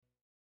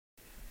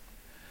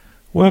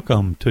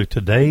Welcome to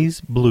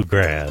today's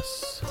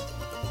Bluegrass.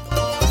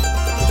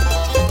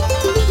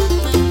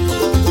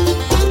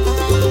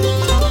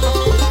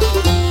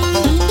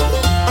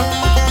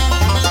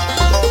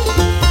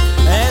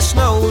 As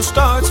snow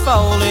starts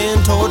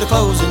falling toward the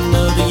closing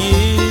of the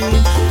year,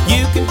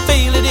 you can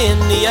feel it in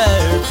the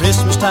air,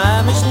 Christmas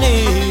time is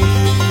near.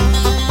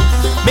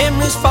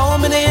 Memories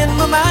forming in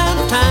my mind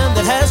of time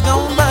that has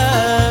gone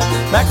by,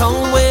 back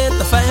home with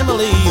the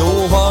family,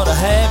 oh what a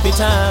happy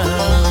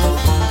time.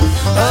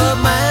 A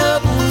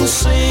Mountain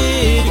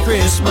City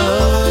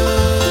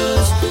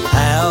Christmas,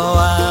 how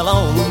I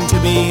long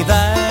to be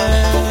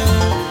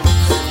there.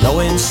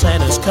 Knowing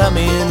Santa's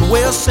coming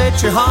will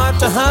set your heart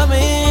to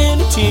humming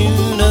the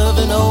tune of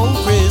an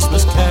old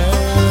Christmas carol.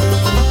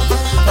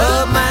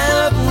 A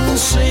Mountain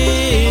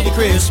City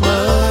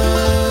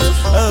Christmas,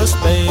 a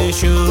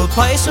special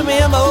place of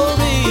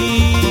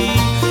memory.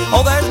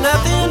 Oh, there's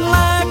nothing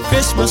like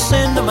Christmas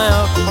in the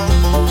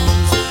mountains,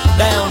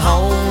 down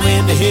home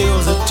in the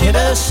hills of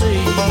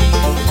Tennessee.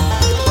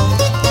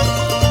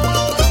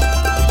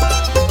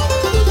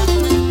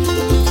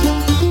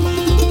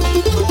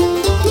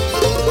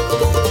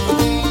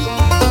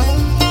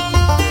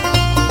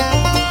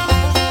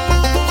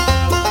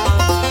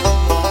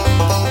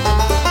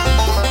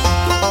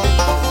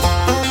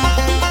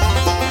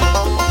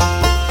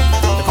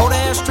 The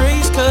courthouse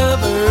trees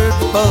covered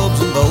with bulbs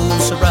and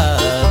bowls so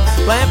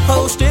bright,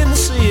 lamppost in the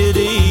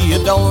city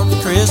adorned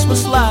with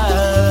Christmas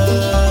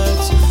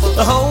lights.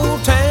 The whole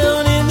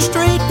town in the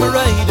street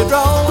parade a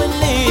drawing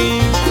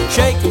near,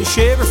 shake and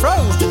shiver,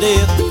 froze to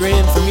death, the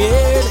grin from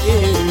ear to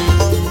ear.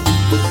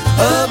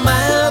 A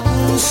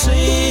Mountain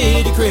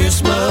City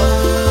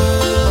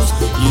Christmas,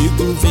 you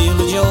can feel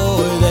the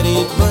joy that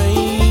it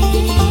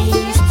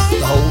brings.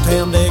 The whole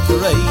town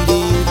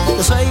decorated,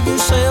 the Savior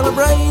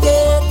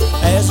celebrated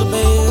as a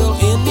bell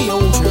in the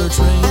old church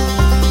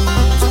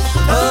rings.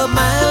 A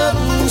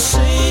Mountain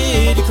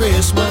City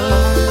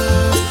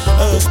Christmas,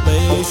 a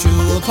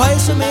special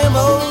place of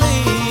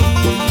memory.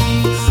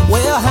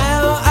 Well,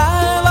 how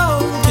I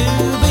long to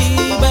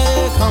be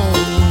back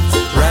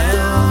home,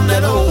 round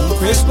that old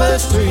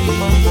Christmas tree.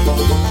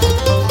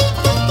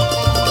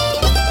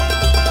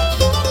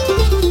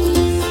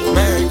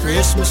 Merry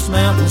Christmas,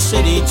 Mountain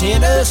City,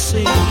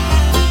 Tennessee.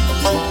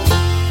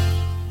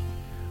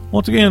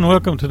 Once again,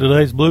 welcome to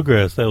today's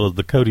Bluegrass. That was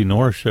the Cody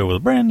Norris Show with a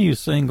brand new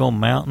single,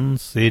 Mountain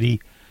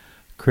City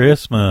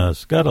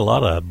Christmas. Got a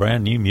lot of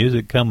brand new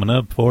music coming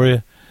up for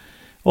you,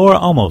 or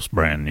almost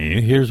brand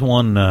new. Here's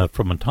one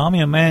from Tommy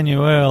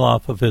Emmanuel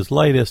off of his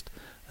latest,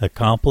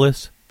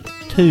 Accomplice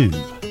 2.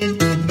 Well,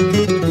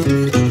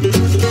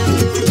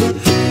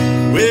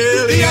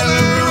 the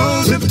yellow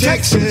rose of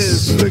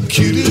Texas, the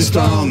cutest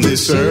on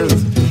this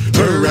earth.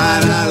 Her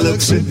right eye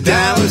looks at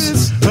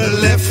Dallas, her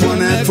left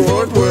one at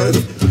Fort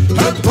Worth.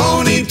 Her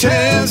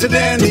ponytail's a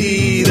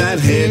dandy, that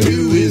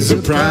hairdo is a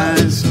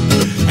prize,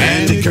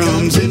 and it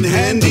comes in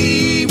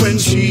handy when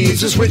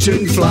she's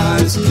a-switching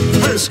flies.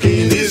 Her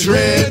skin is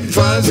red and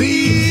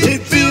fuzzy,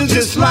 it feels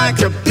just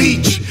like a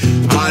peach.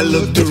 I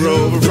looked her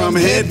over from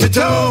head to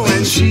toe,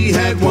 and she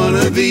had one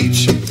of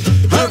each.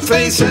 Her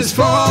face has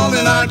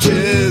fallen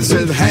arches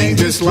that hang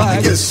just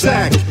like a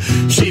sack.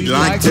 She'd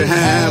like to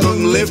have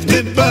them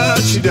lifted,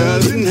 but she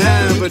doesn't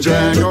have a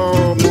drag.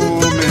 Oh,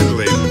 more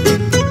mentally.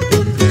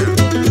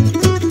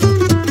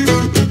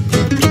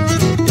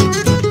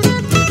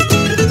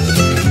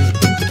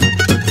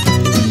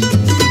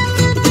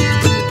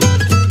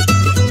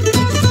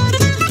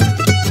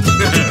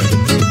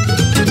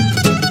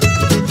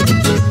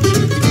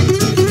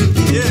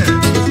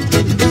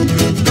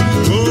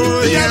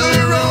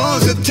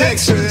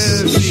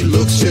 She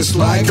looks just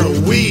like a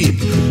weed.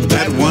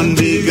 That one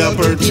big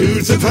upper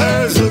tooth of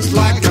hers looks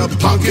like a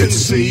pumpkin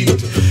seed.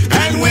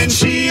 And when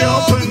she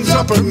opens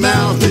up her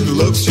mouth, it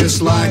looks just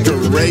like a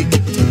rake.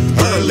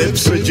 Her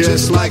lips are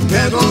just like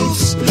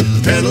petals,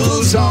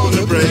 petals on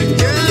a break.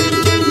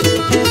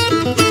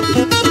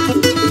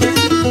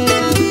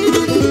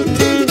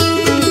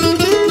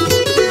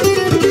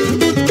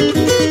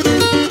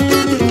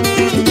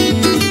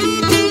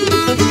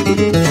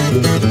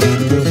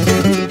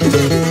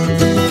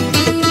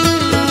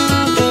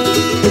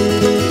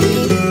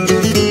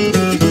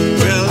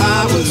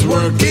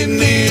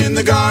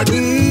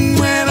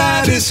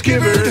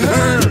 Discovered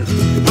her.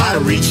 I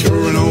reached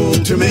for an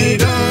old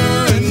tomato,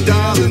 and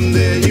darling,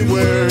 there you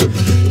were.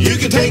 You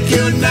can take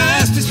your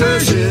nasty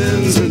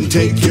Persians and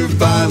take your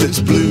violets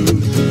blue,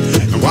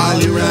 and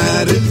while you're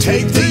at it,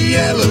 take the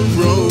yellow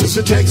rose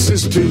of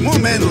Texas too. More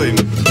mandolin.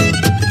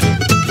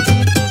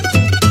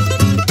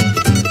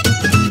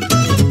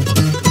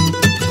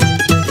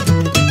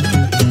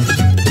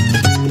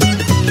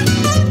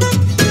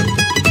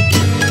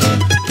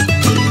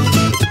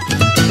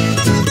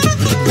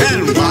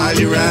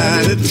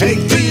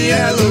 Take the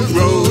yellow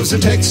rose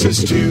of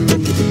Texas too.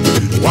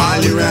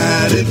 While you're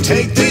at it,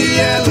 take the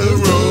yellow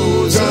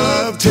rose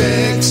of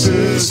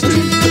Texas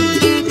too.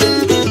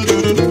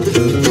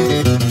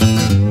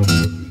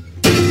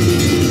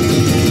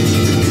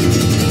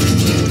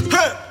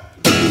 Hey!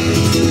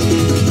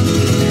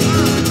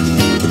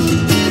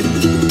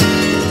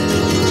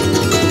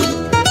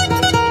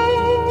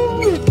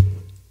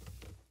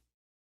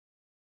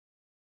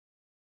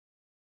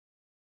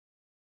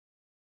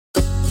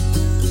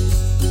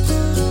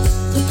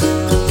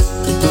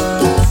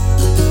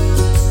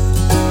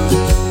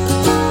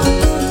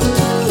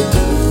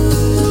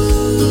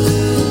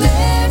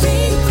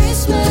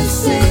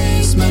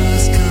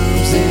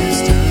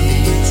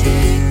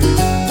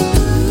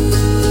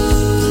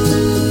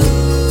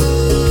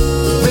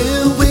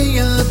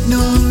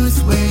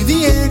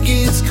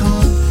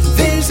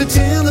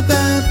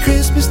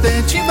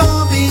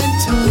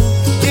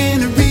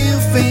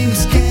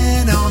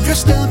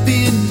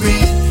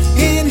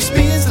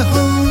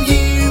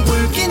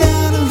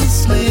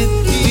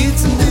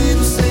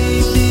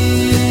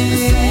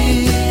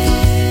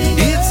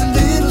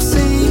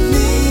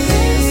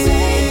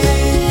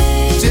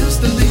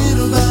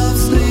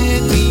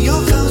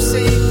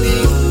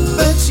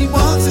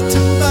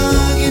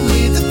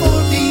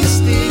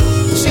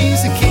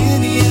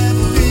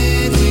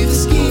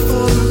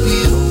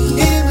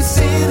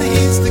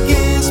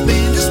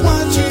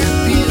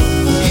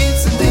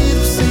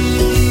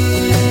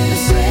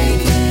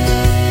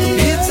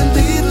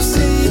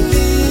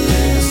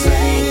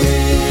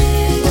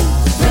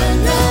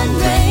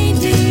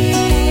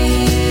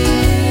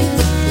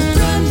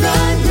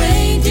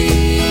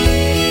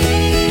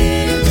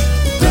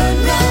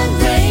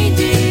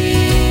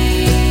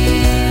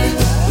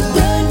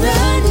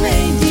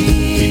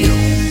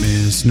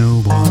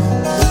 snowball.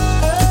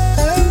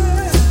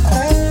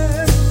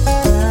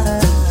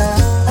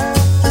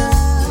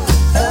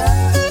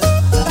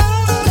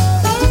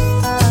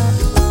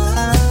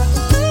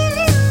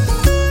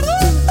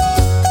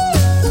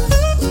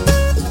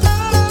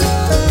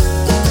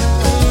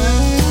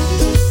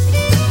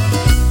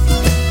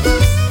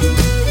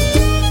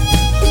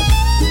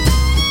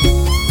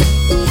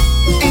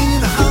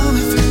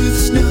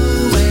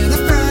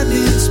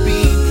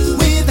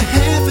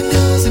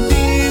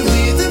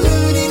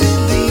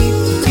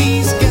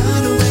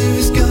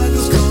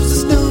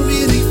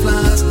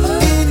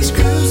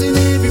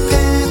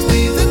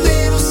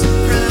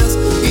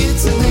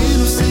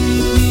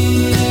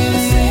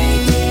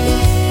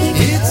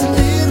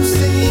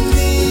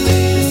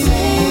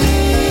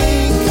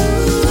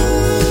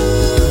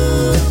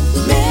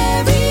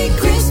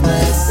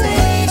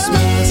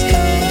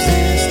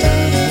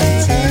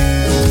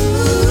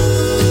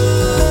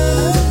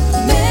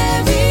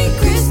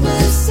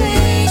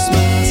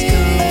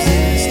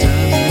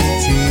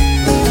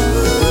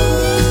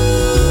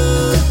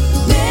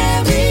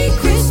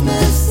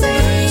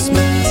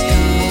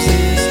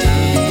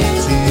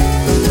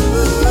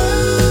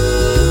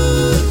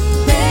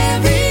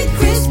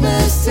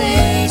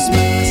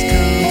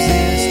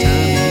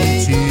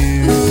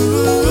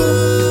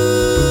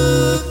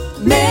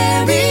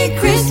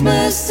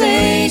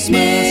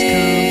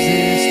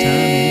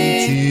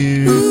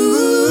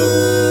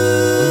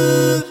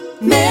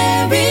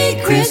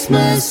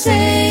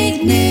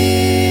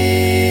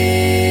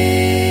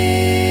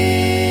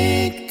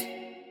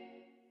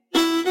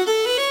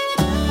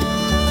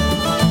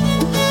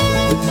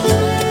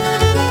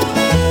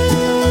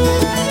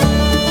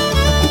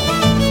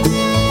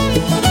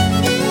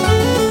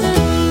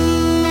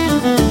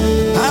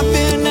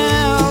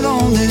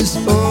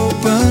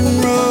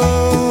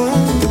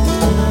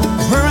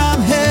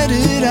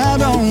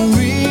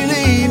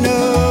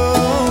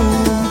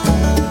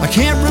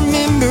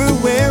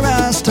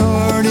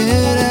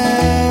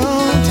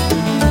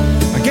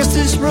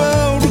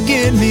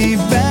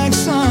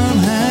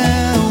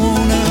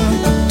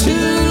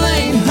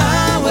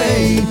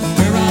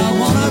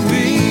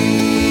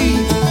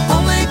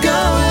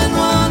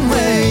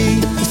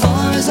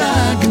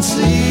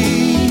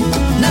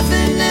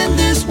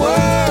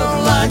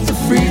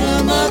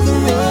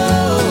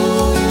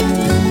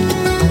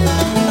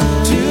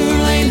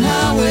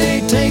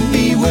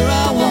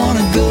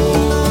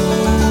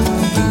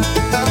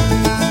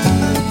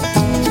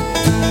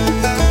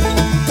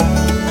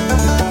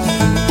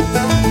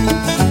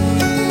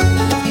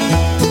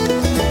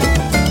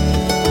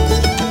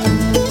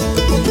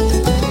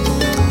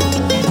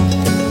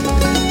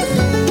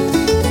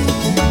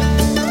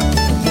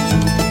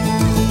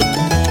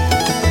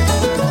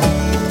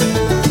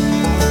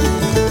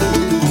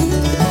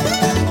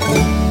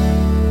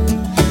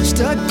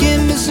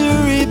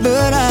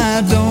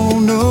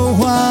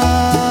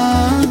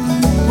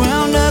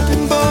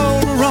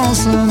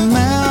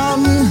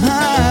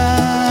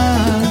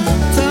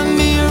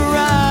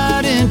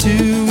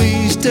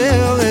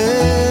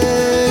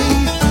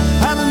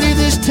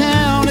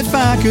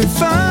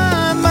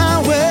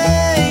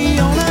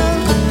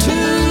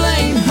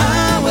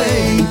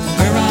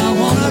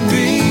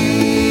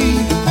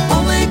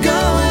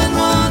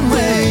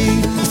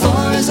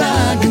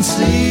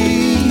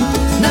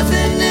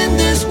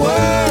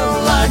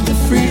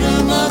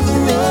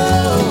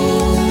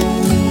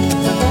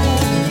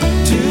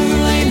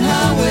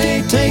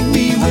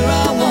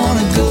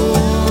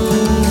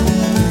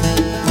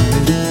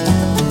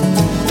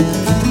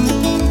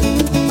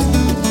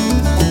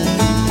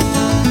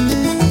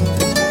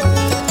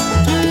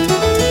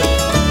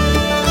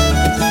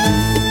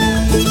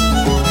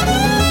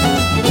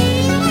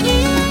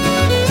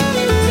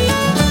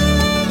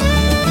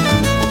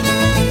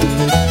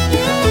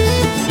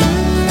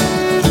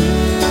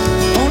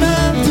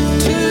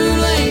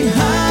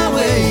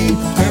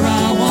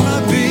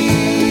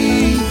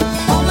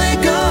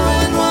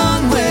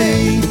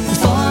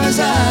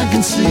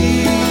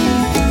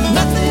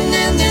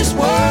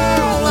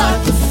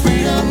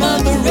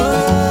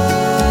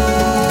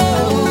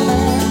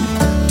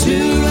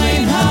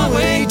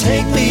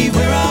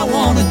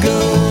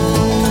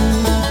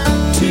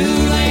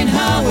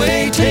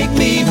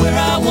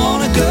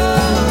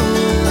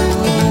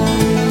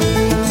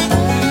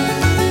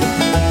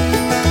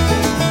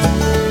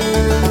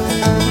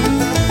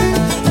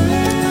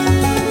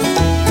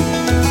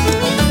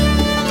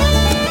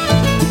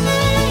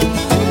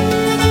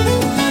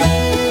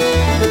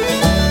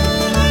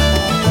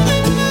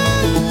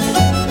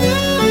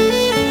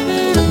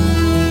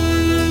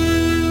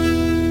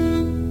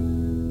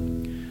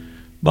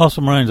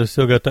 Balsam Range, they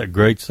still got that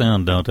great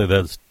sound, don't they?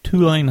 That's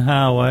Two-Lane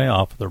Highway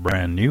off of their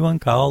brand new one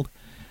called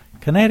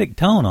Kinetic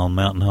Tone on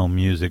Mountain Home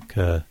Music,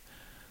 the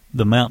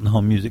Mountain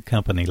Home Music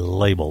Company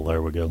label.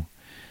 There we go.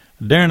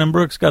 Darren and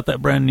Brooks got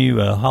that brand new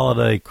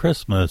holiday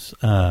Christmas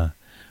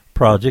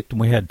project, and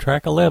we had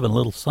track 11,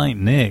 Little Saint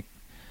Nick.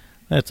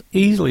 That's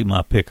easily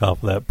my pick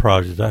off of that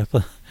project.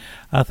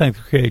 I think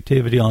the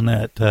creativity on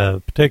that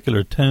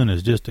particular tune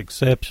is just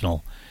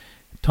exceptional.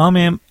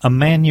 Tommy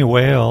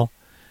Emmanuel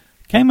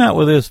came out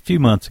with this a few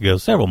months ago,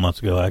 several months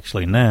ago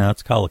actually now.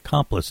 It's called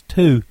Accomplice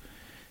 2,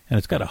 and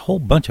it's got a whole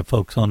bunch of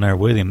folks on there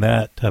with him.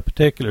 That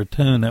particular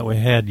tune that we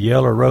had,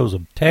 Yellow Rose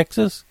of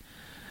Texas,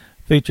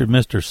 featured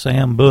Mr.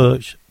 Sam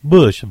Bush,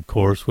 of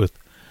course, with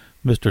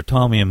Mr.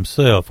 Tommy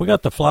himself. We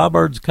got the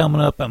Flybirds coming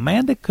up.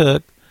 Amanda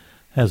Cook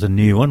has a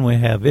new one. We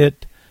have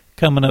it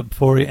coming up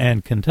for you,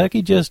 and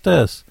Kentucky Just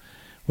Us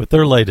with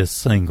their latest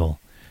single.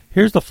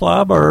 Here's the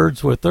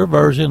Flybirds with their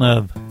version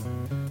of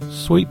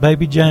Sweet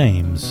Baby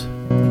James.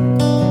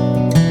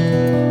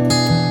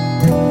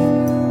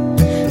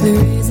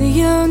 There is a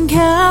young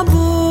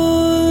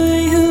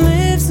cowboy who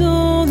lives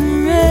on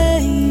the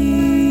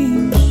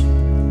range.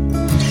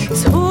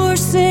 His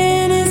horse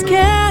and his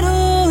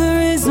cattle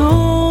are his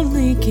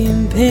only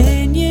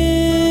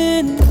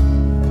companion.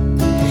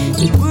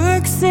 He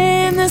works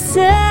in the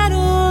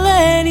saddle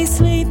and he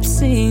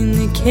sleeps in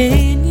the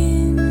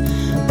canyon,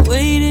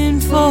 waiting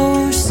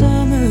for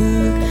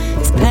summer,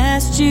 his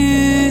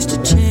pastures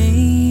to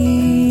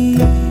change.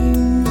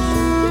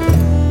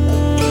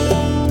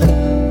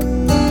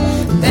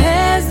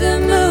 As the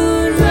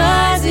moon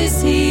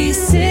rises, he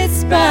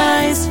sits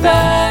by his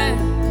fire,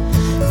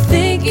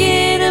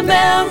 thinking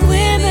about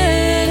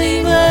women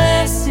in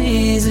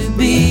glasses of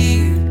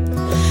beer,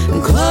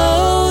 and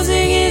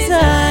closing his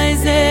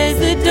eyes as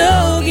the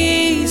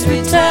doggies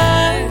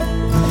retire.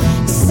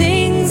 He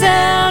sings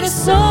out a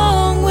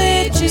song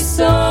which is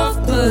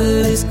soft but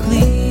is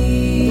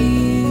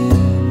clear,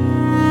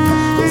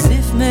 as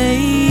if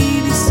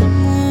maybe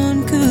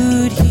someone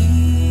could hear.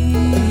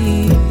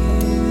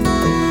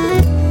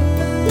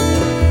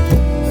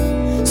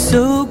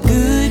 So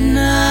good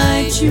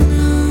night, you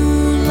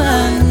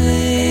moonlight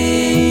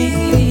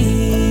ladies,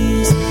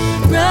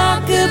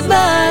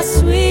 rock-a-bye,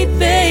 sweet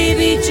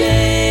baby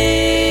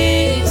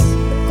James.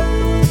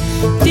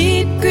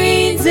 Deep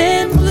greens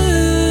and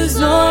blues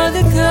are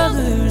the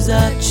colors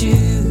I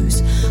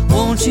choose.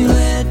 Won't you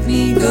let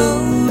me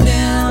go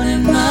down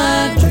in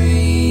my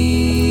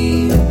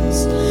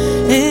dreams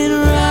and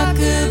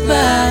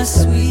rock-a-bye,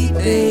 sweet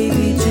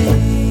baby James.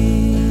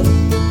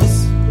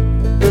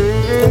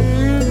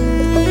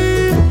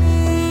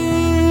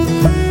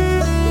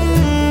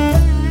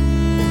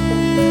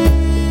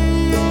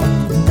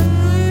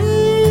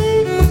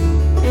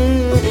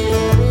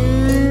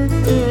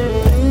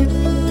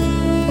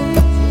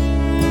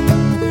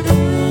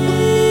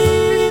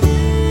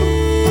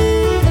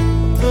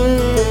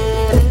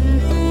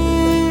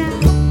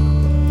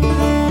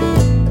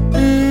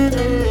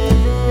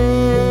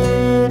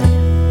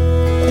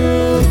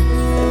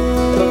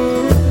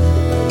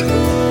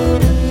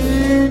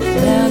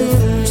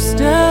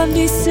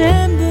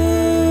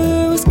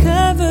 December was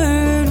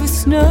covered with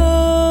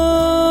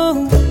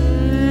snow,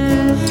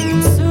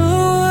 and so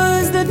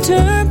was the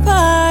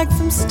turnpike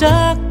from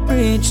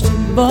Stockbridge to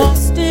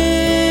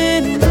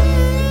Boston.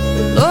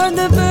 Lord,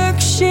 the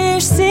Berkshire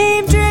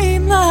seemed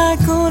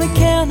dreamlike on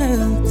account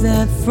of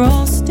that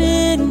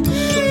frosting.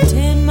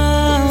 10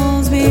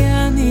 miles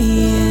behind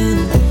me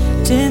and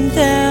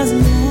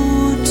 10,000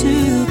 more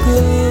to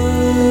go.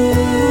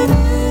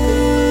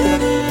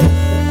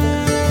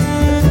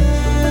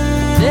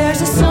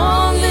 There's a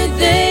song that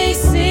they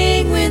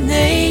sing when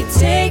they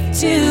take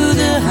to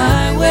the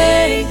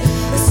highway,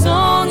 a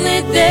song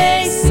that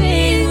they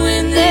sing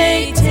when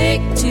they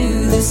take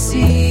to the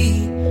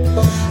sea,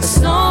 a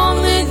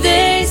song that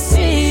they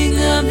sing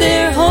of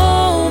their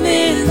home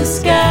in the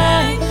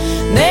sky.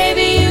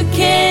 Maybe you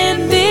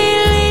can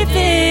believe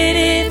it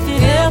if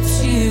it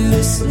helps you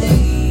to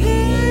sleep.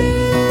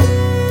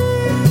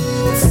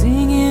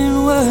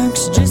 Singing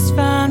works just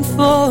fine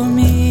for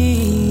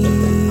me.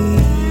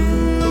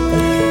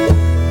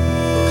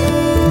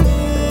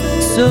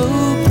 So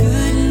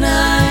good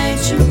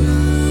night, you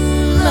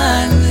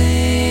moonlight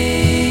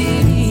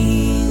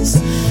ladies,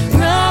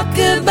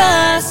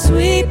 rock-a-bye,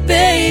 sweet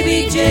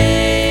baby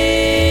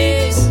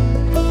James.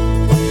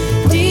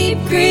 Deep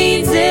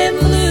greens and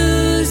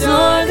blues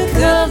are the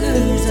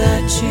colors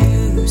I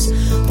choose.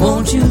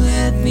 Won't you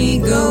let me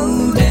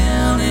go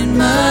down in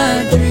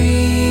my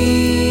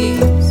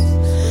dreams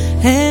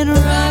and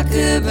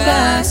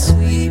rock-a-bye,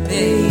 sweet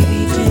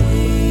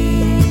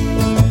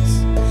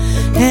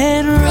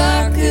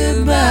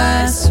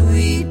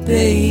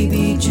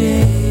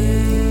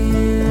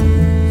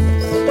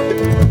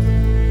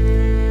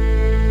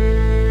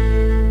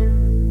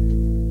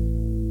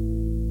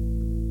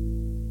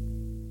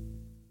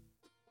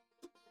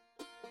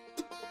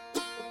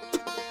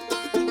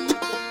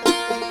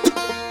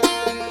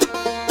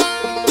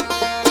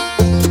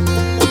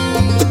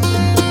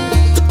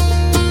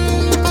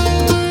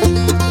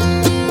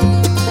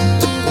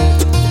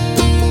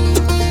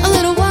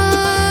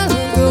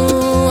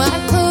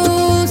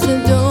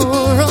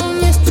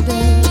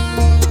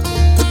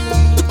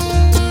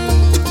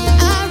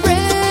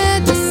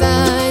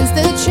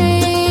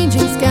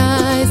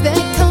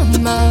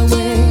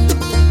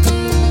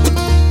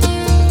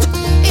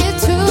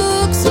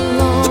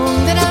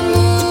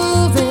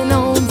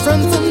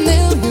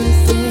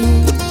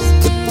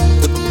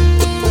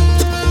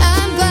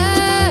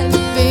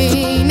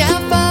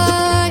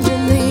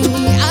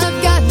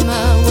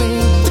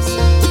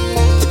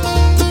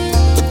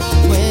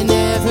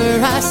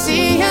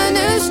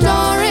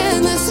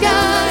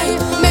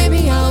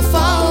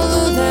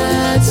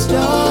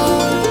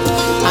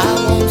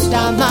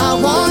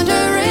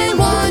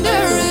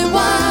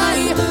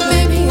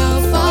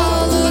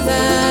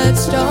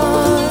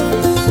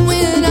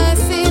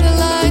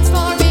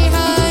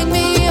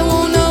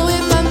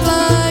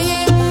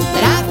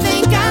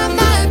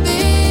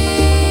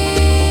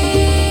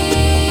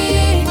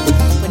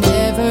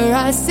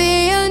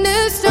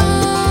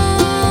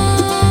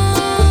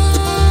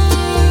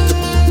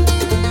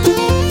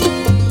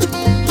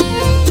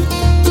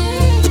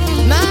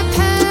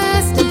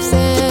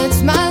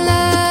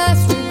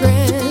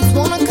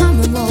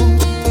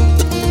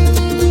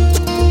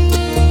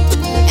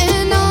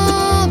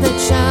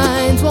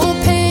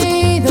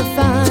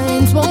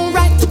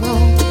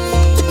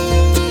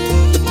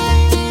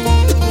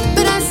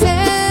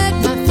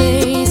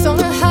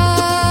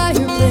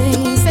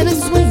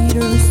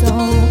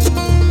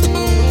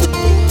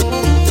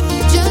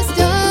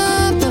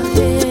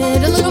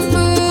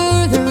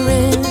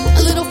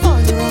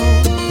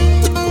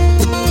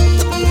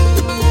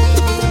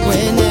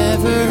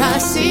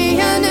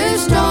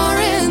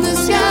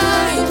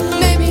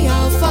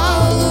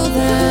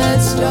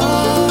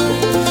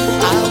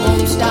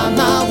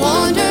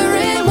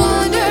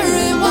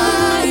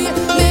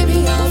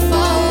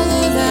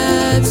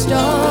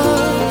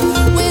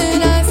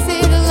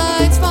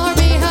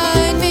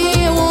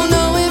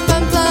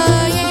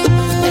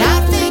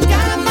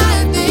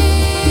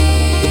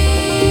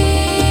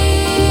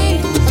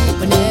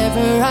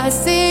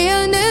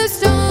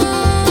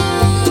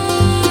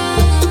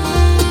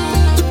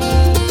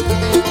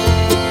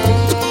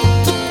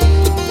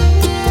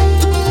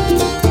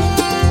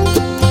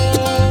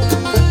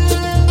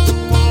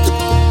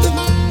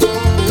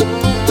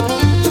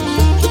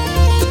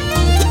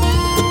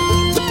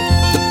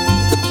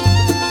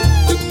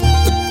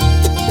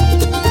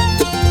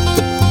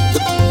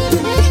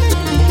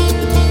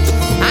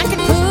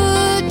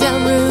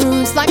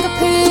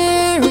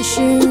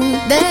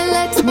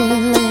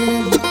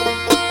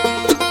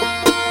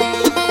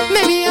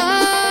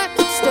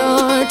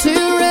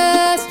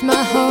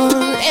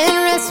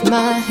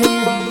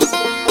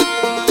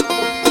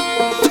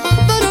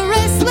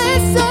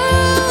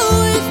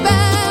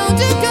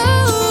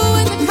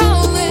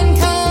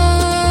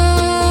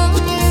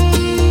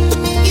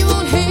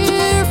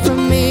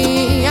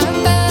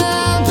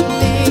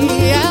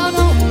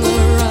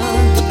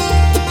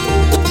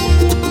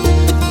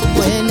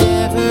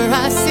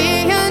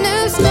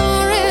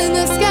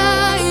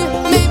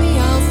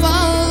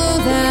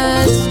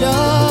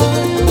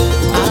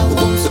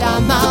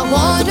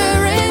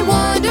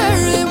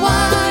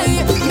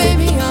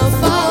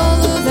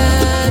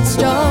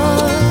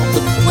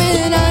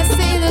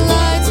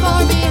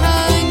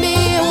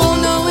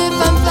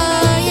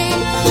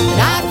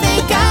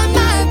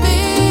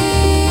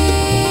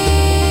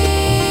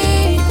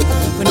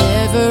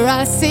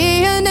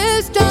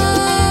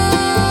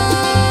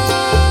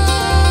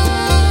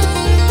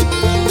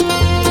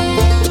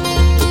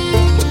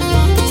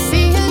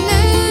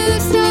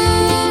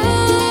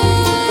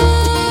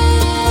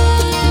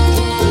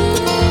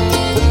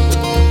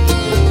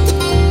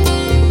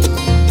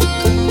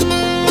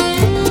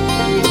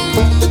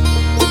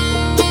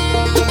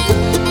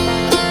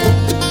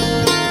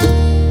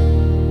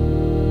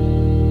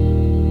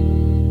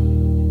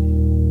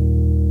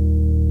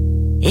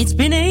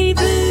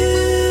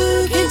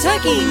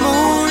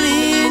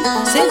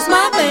since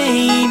my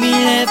baby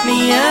left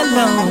me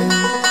alone.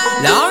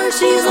 Lord,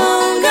 she's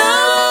long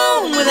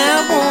gone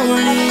without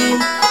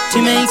warning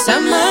to make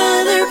some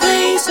other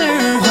place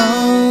her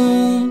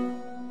home.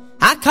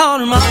 I called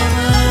her mama,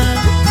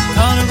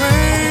 called her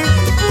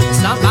bird,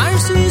 stopped by her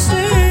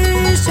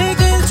sisters, take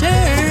her to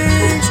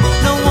church.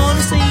 No one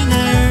has seen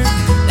her,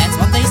 that's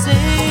what they say.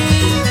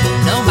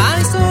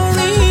 Nobody's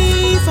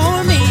sorry for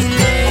me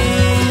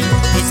today.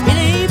 It's been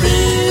a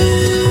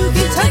blue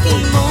Kentucky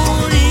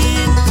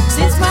morning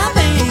since my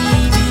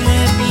baby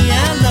left me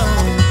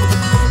alone.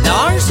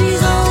 Lord,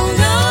 she's all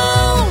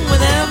gone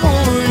without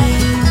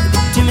warning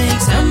to make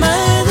some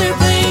other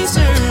place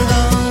her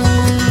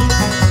home.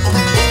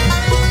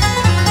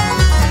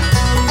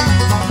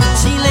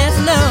 She left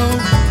a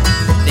note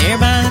there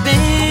by the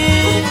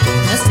bed.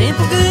 A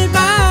simple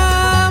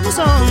goodbye was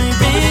all it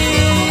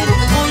read.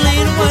 One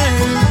little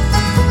word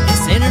and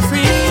set her free.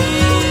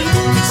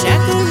 It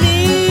shackled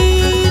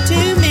me to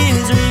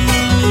misery.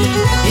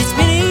 It's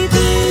been a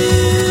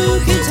blue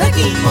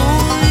Kentucky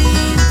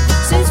morning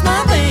since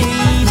my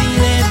baby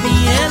left me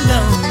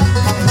alone.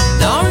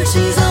 Lord,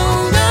 she's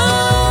all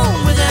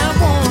gone without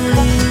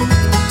warning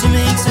to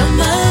make some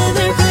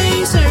other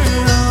place her home.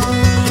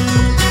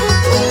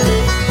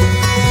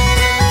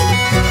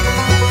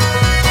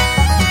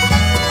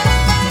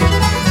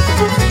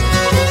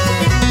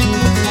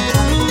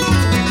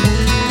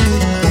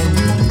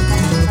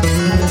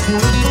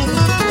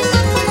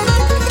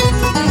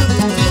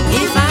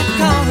 If I could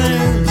call her,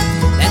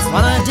 that's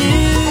what I do.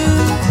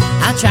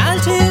 I try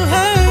to tell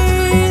her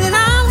that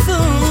I'm a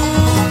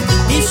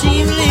fool. If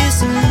she would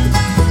listen,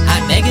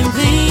 I'd beg and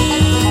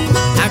plead.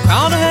 I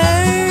crawl to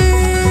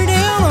her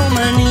down on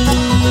my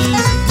knees.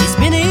 It's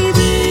been a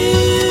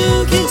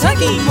blue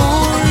Kentucky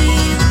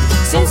morning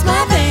since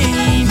my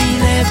baby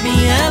left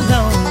me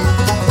alone.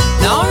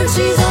 Lord,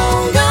 she's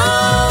all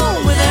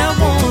gone without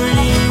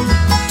warning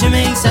to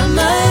make some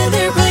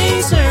other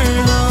place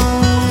her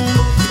home.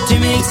 To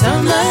make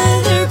some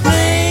other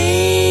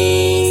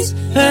place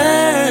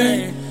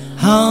her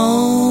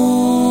home.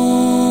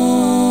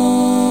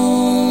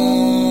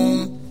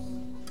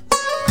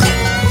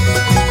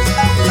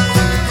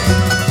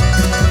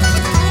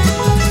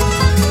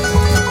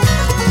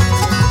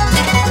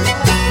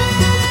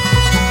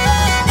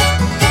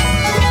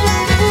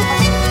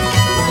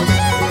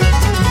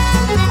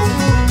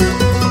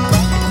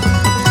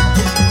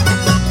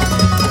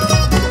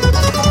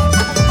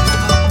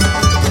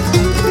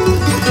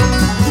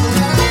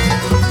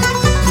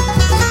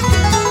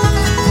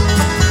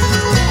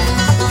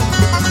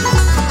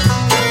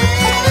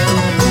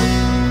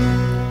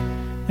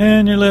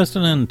 And you're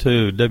listening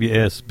to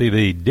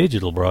WSBB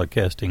Digital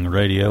Broadcasting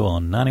Radio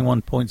on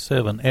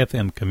 91.7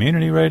 FM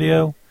Community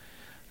Radio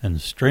and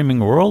streaming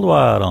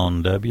worldwide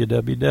on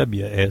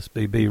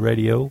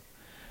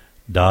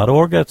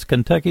www.sbbradio.org. That's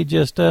Kentucky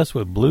Just Us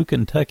with Blue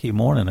Kentucky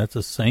Morning. That's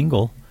a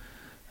single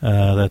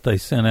that they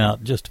sent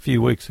out just a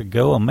few weeks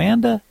ago.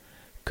 Amanda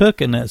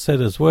Cookin, that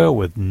said as well,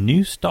 with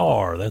New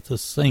Star. That's a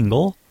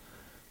single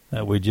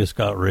that we just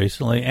got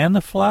recently. And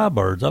the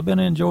Flybirds. I've been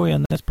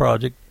enjoying this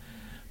project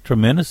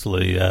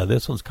tremendously.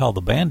 This one's called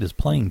The Band Is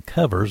Playing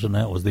Covers, and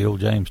that was the old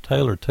James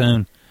Taylor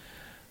tune,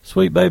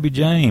 Sweet Baby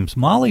James.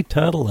 Molly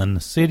Tuttle and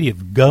the City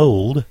of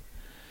Gold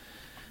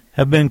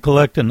have been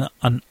collecting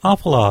an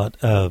awful lot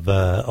of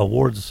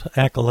awards,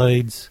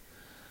 accolades,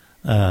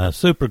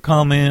 super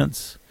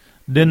comments.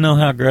 Didn't know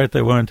how great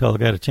they were until I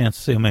got a chance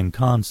to see them in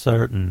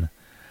concert, and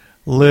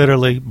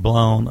literally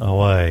blown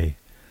away.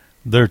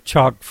 They're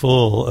chock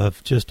full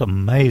of just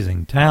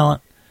amazing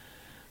talent.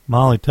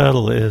 Molly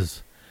Tuttle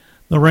is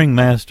the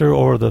ringmaster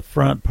or the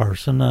front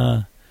person,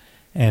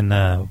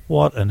 and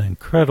what an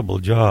incredible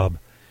job.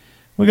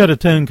 We got a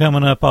tune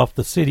coming up off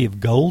the City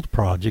of Gold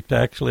project.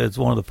 Actually, it's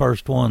one of the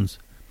first ones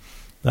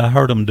that I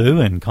heard them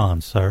do in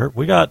concert.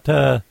 We got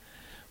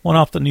one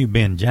off the new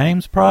Ben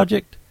James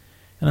project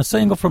and a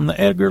single from the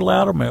Edgar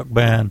Loudermilk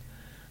Band.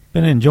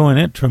 Been enjoying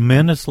it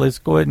tremendously. Let's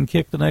go ahead and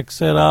kick the next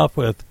set off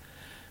with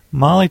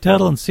Molly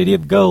Tuttle and City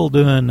of Gold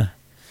doing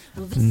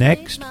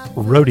Next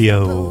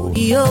Rodeo.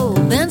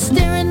 Been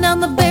staring down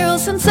the barrel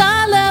since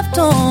I left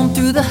home,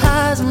 through the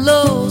highs and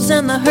lows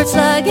and the hurts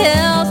like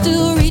hell,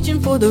 still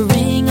reaching for the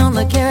ring on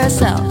the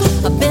carousel.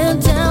 I've been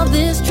down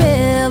this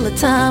trail a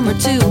time or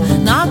two,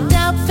 knocked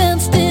out,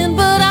 fenced in,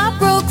 but I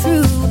broke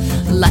through.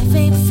 Life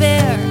ain't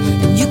fair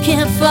and you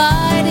can't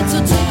fight it, so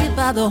take it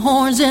by the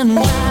horns and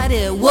ride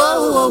it.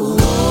 Whoa, whoa,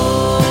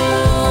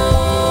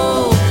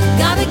 whoa,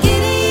 gotta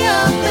giddy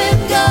up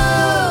and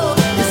go,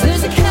 'cause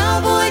there's a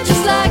cowboy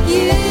just like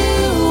you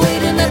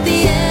waiting at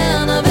the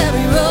end of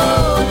every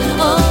road.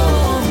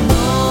 Oh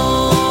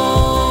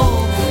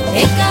no,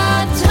 ain't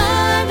got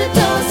time to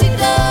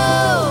do-si-do,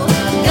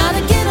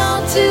 gotta get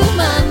on to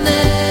my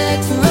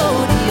next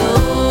rodeo.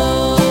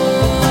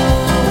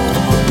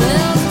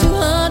 Well, it's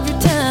 200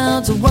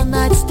 towns and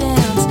one-night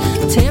stands,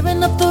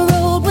 tearing up the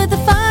road with a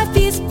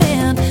 5-piece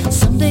band.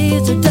 Someday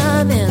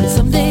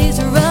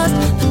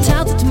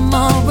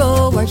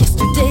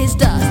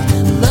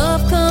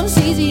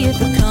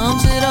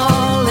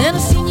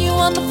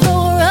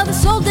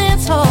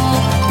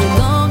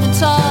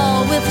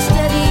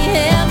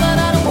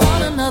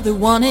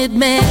another wanted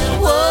man.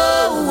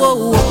 Whoa,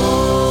 whoa,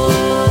 whoa.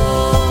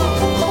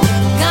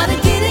 Gotta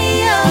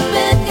giddy up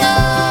and go,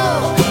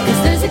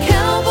 'cause there's a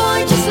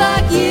cowboy just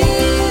like you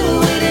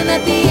waiting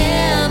at the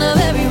end of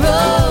every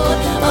road.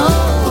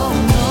 Oh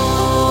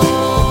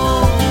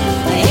no,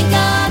 I ain't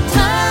got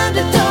time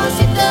to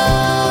do-si-do.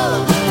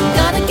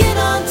 Gotta get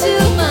on to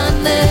my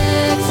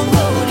next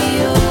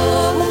rodeo.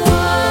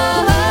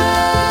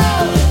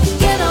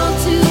 Get on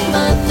to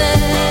my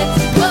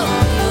next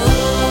rodeo.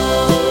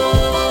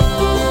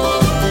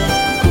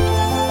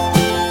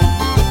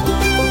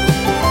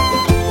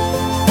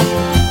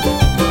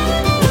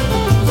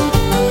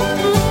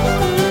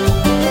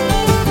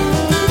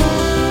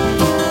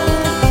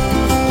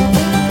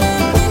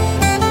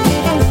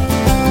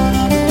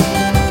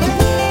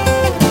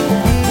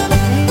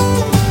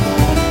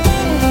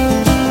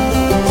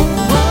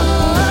 Whoa,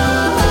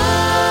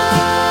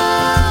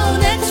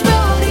 next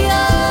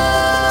rodeo.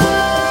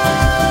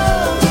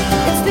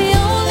 It's the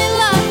only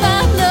life I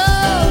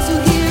know, so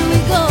here we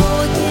go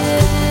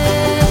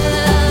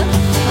again.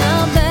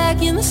 I'm back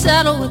in the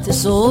saddle with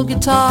this old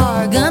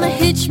guitar, gonna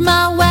hitch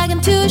my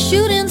wagon to a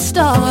shooting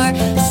star.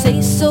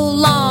 Say so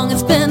long,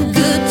 it's been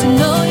good to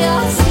know ya.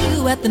 I'll see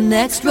you at the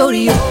next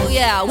rodeo.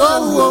 Yeah,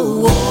 whoa,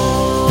 whoa,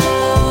 whoa.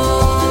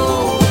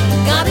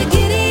 Gotta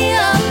giddy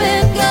up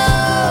and go,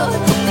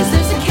 'cause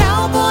there's a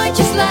cowboy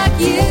just like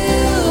you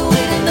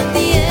waiting at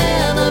the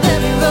end of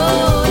every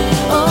road.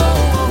 Oh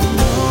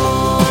no,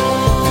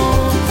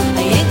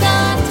 I ain't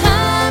got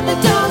time to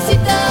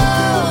do-si-do.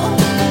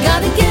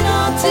 Gotta get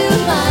on to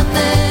my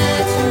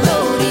next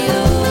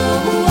rodeo.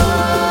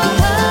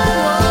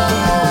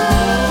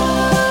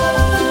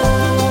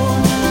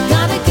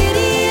 Gotta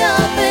giddy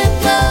up and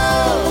go,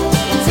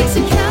 take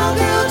some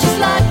cowgirl just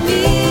like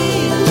me,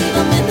 leave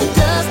 'em in the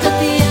dust at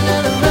the end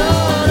of the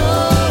road. Oh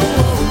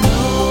no,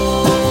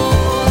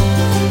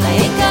 I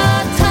ain't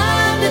got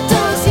time to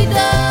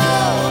do-si-do.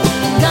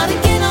 Gotta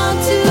get on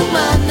to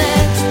my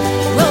next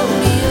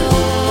rodeo.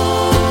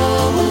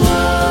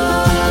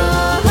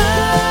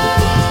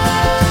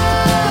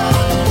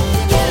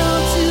 Get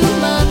on to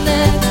my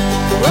next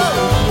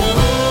rodeo.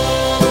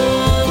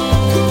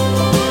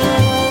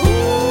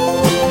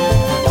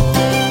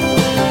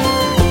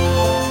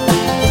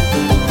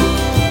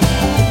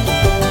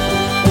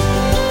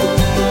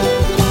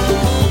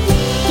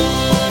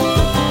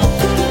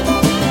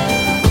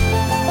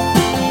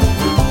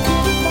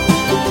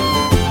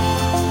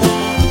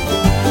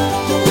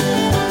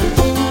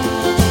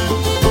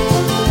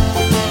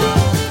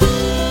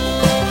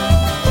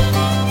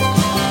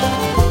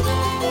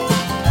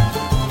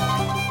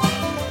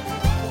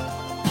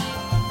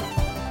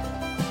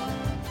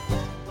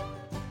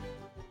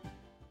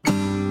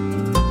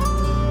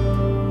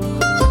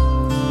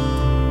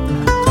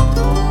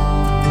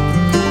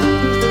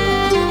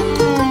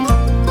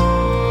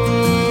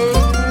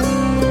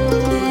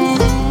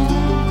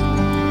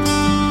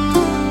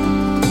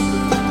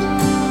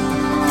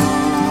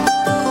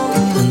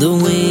 The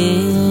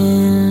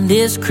wind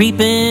is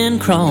creeping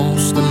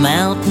across the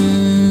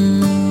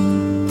mountain.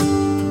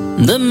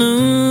 The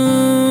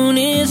moon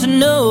is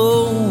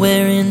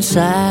nowhere in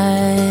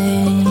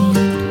sight.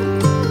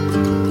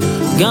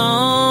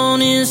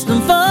 Gone is the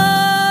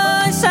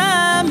voice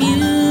I'm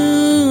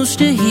used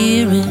to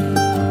hearing.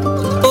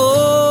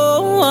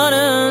 Oh, what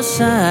a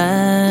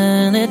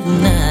silent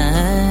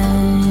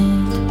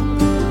night.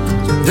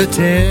 The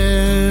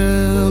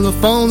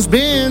telephone's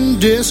been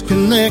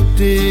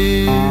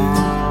disconnected.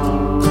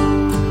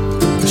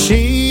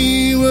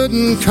 She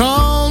wouldn't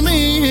call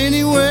me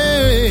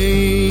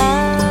anyway.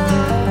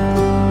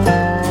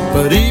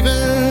 But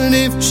even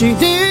if she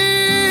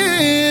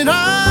did,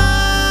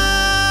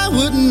 I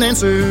wouldn't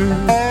answer,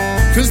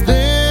 'cause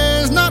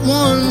there's not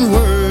one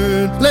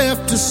word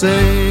left to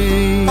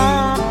say.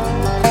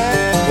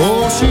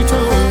 Oh, she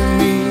told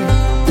me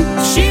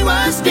she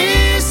was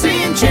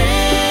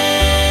disenchanted.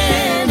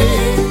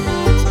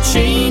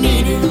 She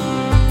needed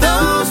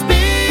those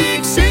big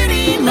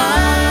city lights.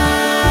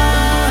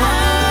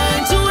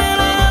 Well,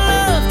 I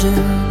loved her,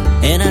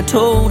 and I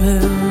told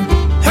her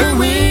her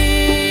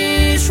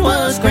wish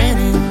was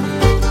granted.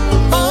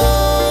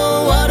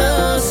 Oh, what a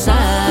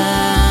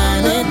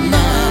silent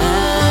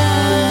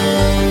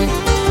night.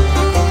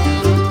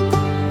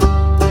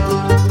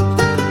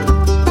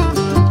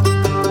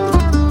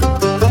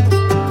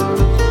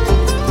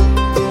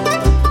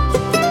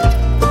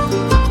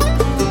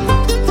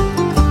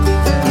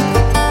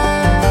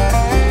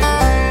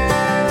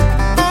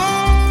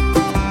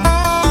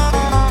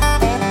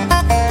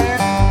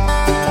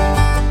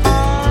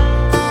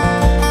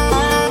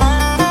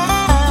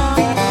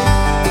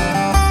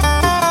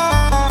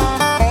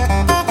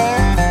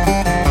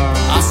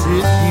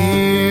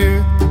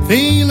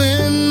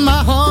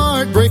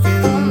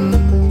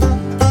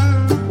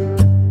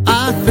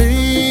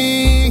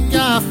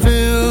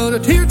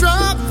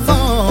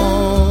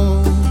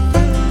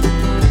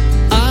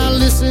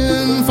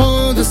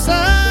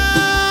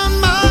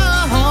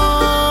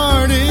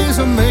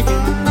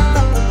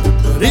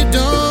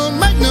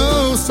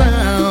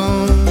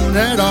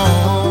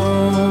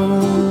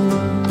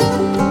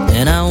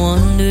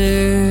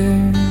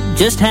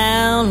 just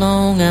how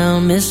long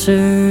I'll miss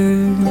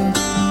her.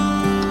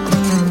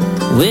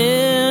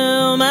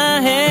 Will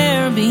my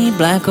hair be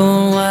black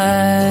or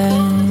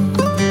white?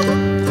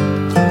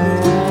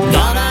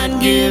 God, I'd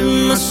give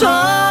my soul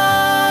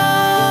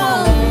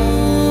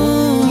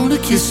to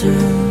kiss her.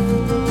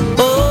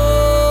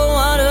 Oh,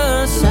 what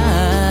a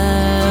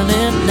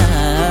silent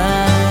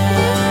night.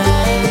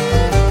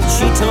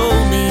 She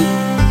told me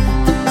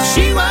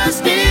she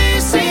was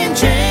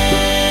disenchanted.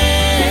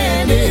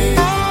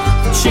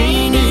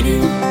 She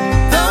needed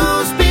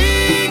those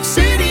big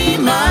city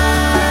lights.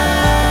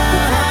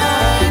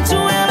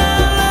 Well, I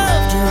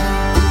loved her,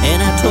 and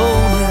I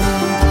told her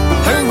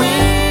her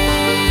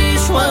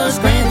wish was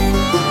granted.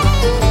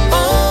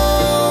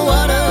 Oh,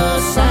 what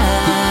a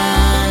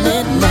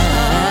silent night.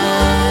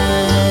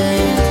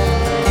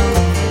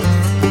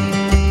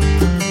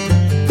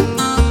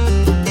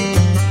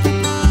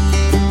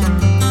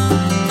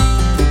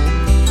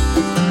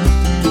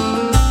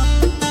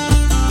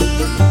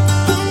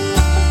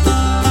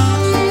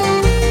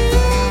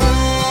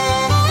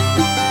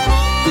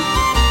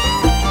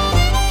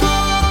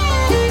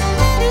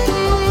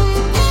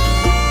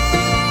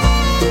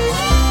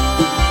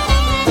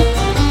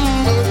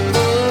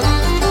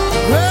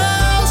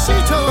 Well, she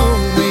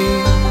told me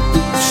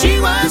She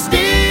was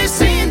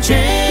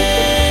disenchanted.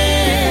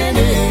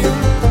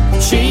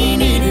 She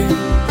needed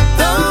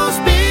those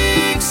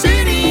big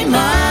city lights.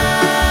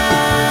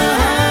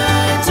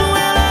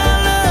 Well, I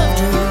loved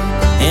her,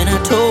 and I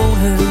told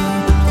her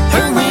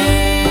her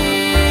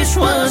wish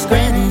was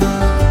granted.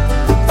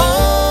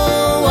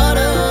 Oh, what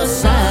a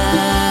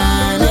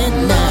silent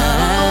night.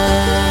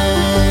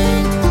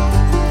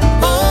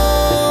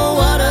 Oh,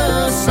 what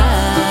a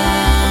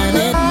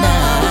silent night.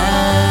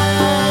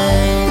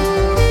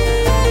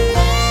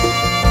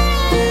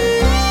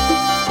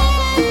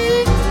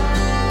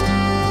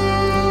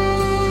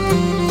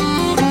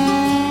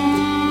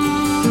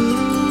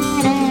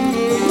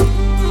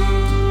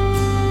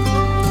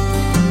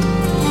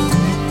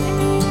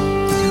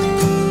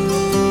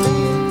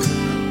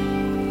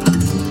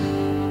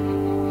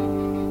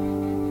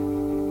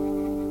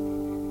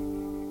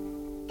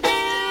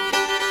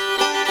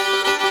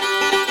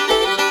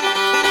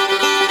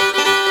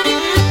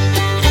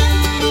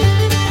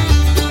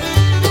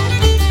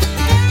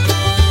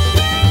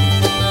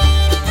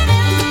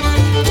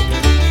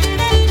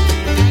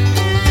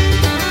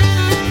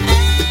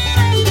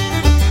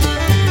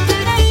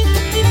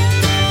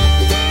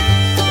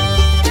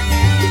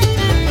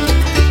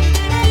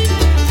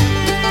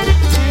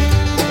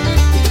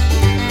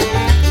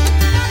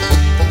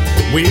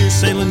 We're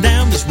sailing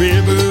down this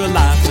river of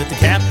life. Let the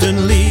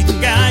captain lead and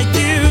guide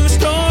you.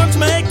 Storms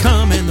may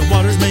come and the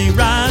waters may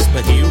rise,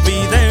 but he'll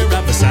be there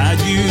right beside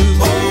you.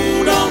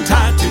 Hold on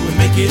tight till we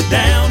make it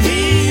down.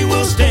 He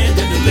will stand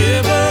and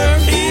deliver.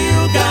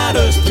 He'll guide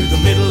us through the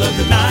middle of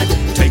the night,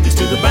 take us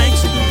to the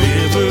banks of the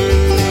river.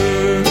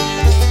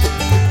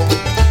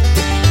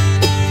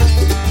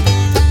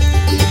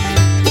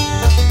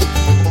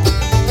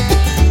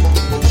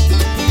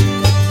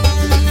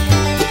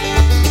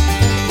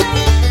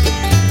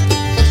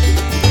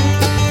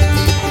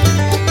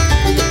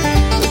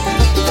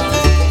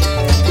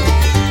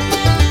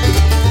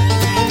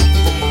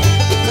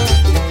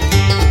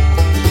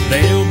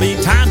 There'll be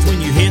times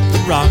when you hit the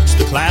rocks,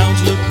 the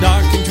clouds look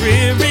dark and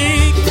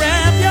dreary.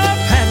 Grab your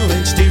paddle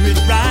and steer it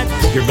right.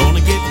 You're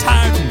gonna get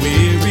tired and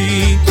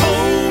weary.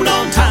 Hold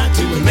on tight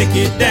till we make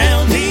it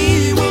down.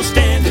 He will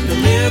stand and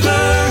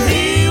deliver.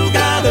 He'll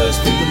guide us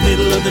through the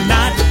middle of the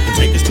night and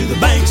take us to the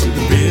banks of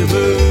the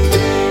river.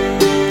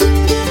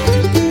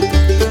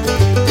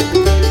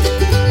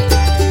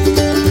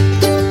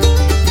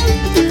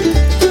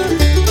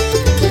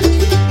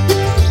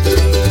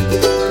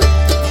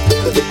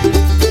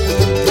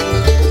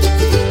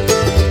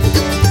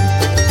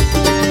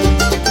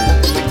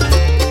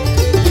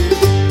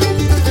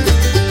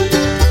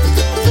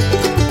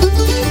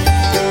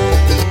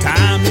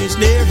 Time is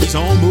near, he's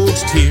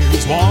almost here.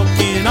 He's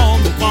walking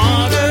on the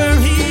water.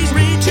 He's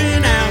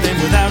reaching out, and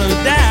without a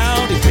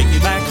doubt, he'll take you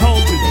back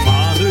home to the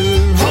Father.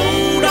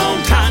 Hold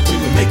on tight till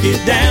we make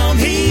it down.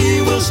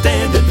 He will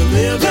stand and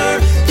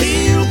deliver.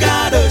 He'll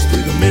guide us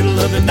through the middle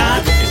of the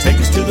night and take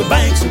us to the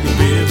banks of the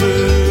river.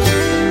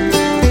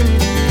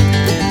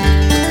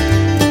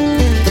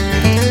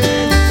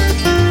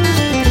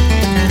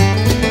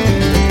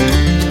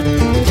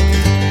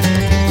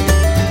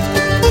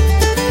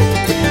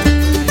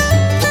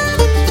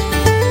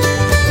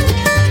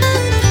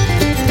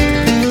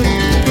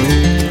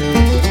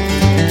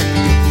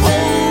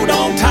 Hold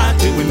on tight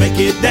till we make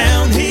it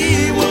down.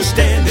 He will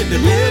stand and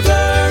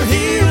deliver.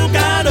 He'll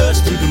guide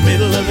us through the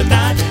middle of the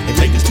night and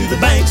take us to the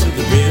banks of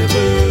the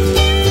river.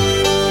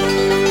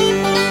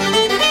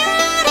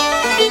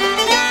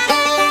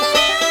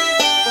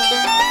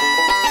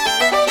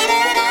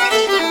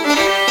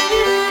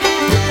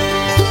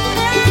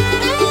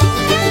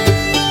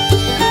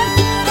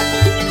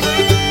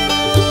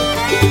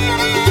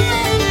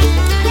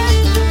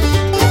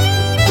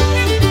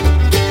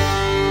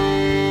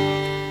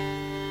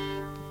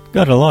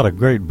 Got a lot of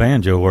great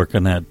banjo work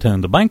in that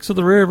tune. The Banks of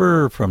the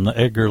River from the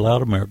Edgar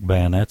Loudermilk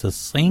Band. That's a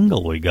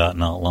single we got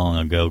not long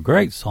ago.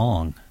 Great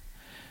song.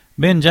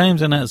 Ben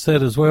James in that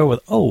set as well with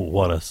Oh,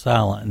 What a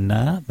Silent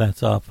Night.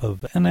 That's off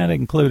of, and that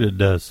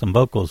included some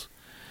vocals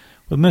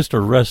with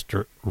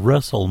Mr.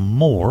 Russell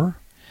Moore.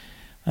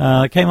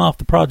 It came off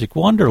the project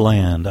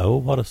Wonderland. Oh,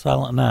 What a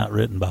Silent Night,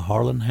 written by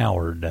Harlan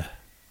Howard.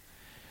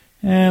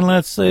 And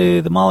let's see,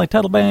 the Molly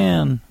Tuttle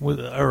Band,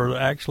 or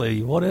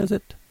actually, what is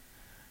it?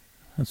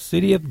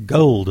 City of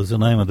Gold is the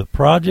name of the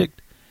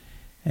project.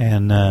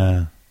 And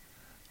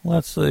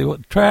let's see,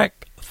 what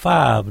track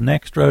 5,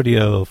 Next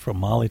Rodeo from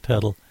Molly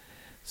Tuttle,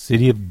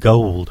 City of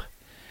Gold.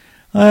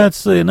 Let's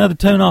see, another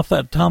tune off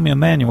that Tommy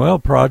Emmanuel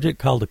project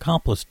called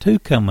Accomplice 2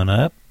 coming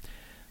up.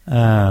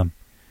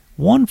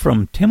 One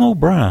from Tim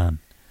O'Brien.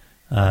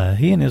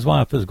 He and his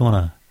wife they're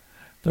going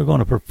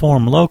to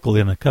perform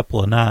locally in a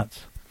couple of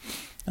nights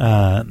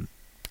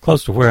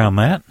close to where I'm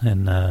at,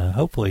 and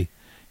hopefully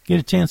get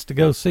a chance to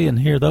go see and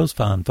hear those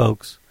fine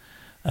folks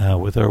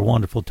with their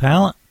wonderful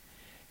talent.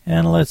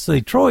 And let's see,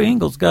 Troy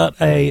Ingles got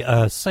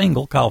a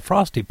single called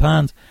Frosty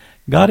Pines.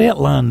 Got it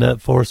lined up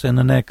for us in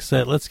the next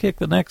set. Let's kick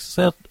the next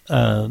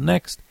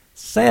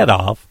set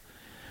off.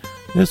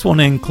 This one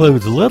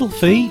includes Little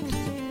Feat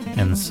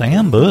and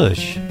Sam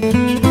Bush.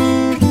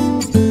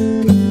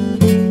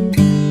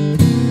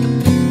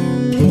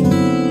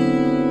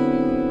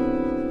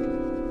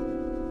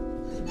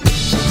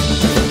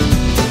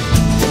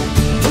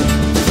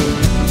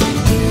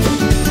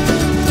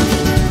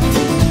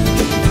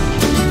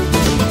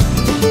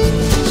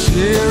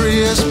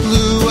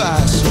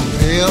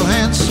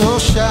 So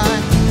shy,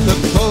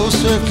 look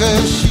closer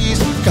cause she's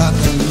got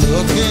the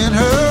look in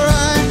her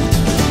eye.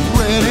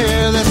 Red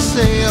hair that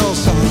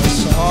sails on a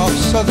soft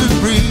southern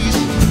breeze,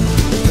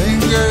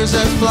 fingers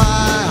that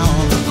fly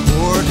on the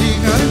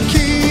accordion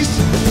keys.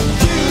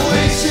 You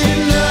ain't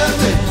seen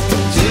nothing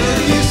till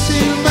you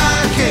see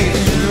my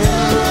Cajun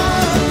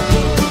girl.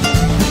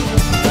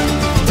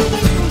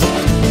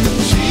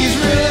 She's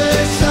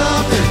really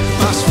something,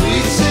 my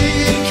sweet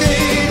singing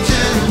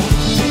Cajun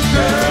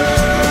girl.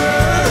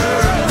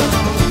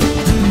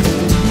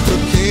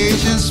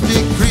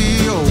 Speak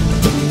Creole,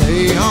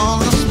 lay on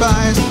the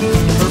spice.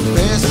 Her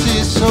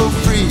fancy's so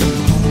free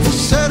on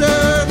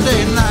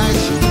Saturday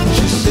nights.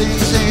 She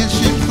sings and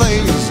she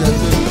plays at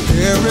the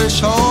parish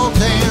hall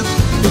dance.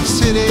 Big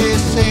city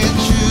St.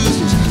 Jude's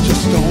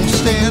just don't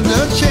stand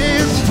a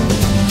chance.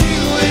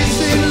 You ain't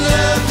seen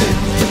nothing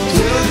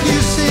till you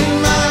see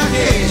my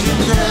Cajun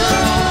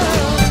girl.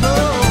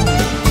 Oh.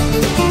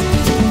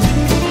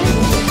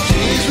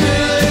 She's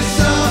really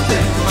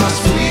something, my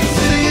sweet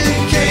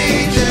singing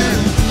Cajun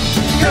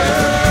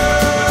girl.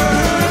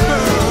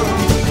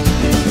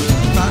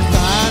 Might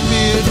find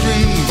me a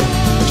dream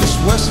just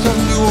west of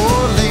New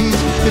Orleans.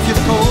 If you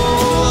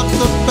pull up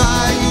the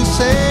Bayou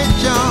St.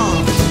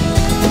 John,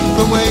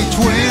 the way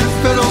twin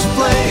fiddles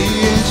play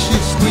and she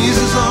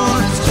squeezes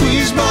on her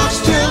squeeze box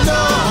till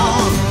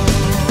dawn.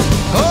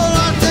 Oh,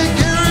 I think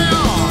carry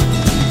on.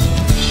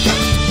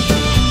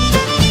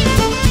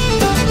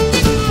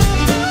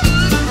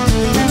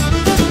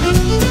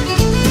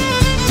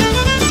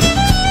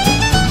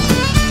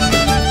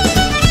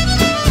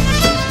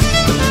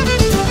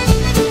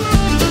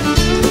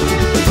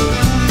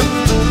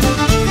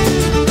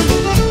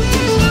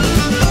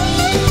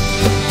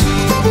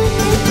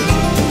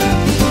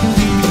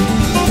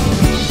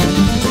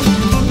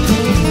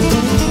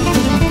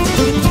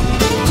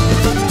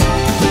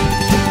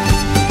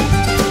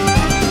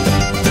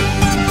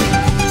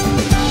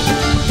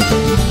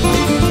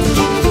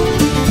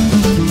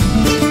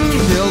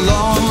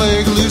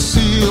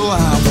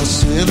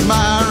 In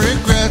my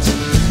regrets,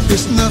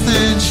 it's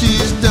nothing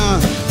she's done.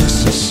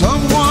 This is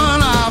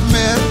someone I've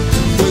met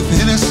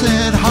with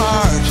innocent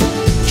heart,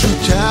 true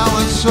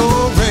talent so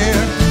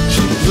rare.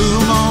 She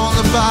bloom on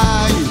the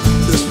bayou,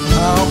 this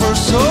flower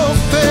so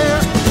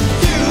fair.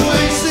 You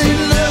ain't seen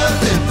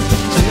nothing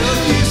till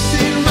you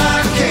see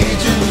my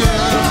Cajun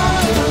girl.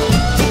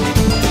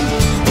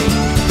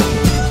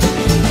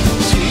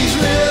 She's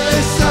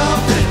really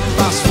something,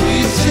 my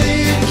sweet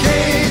singing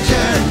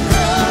Cajun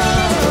girl.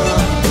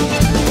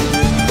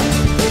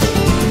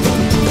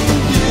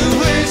 You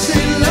ain't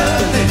seen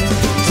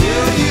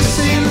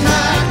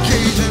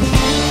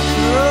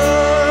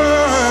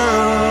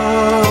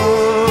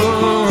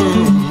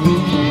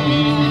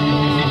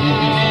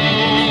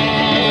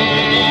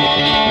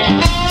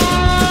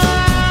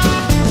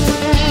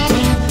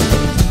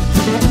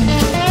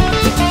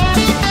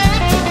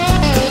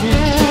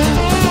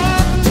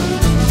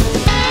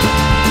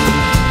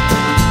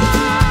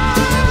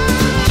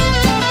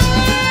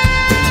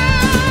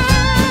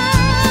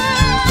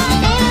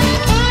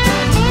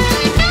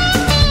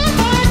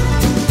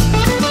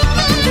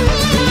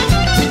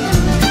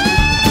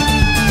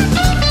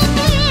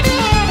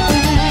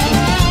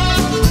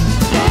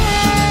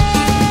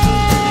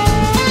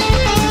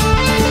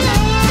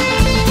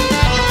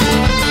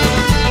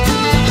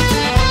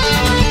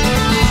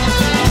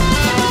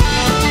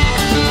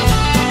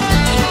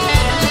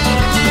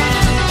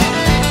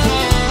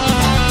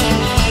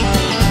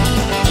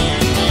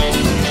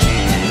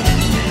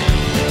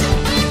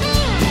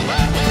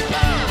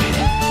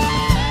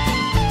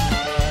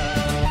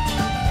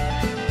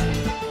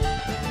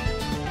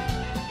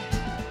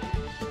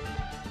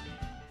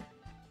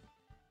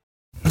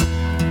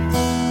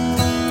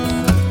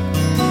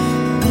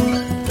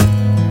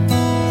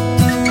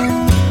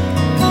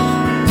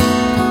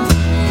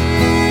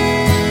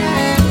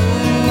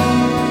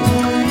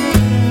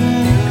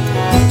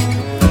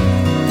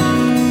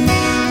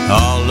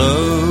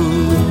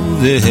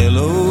the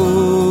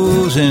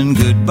hellos and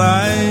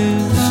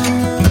goodbyes.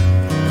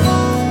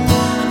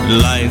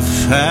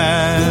 Life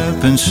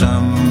happens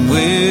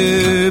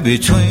somewhere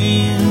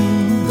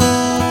between.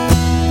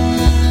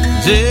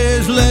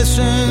 There's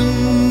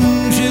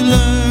lessons you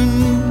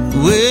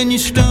learn when you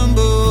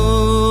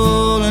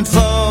stumble and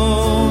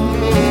fall.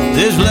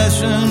 There's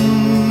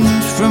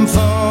lessons from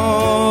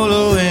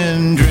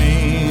following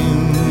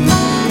dreams.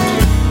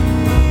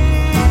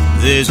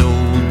 There's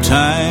old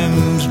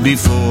times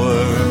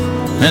before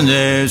and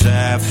there's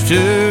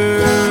after.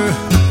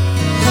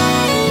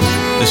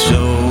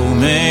 So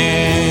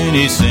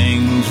many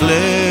things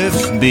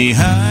left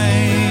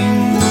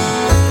behind.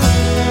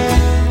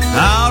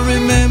 I'll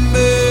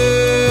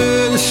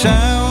remember the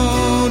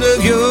sound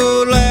of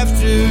your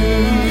laughter,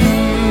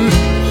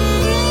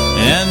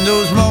 and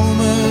those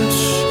moments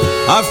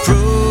are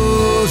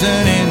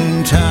frozen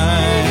in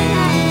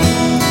time.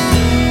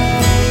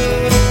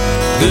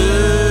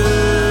 Goodbye,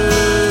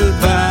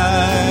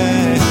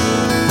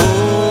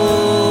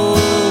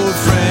 old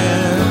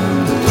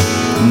friend.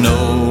 No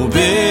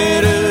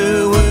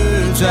bitter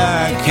words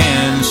I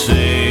can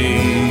say.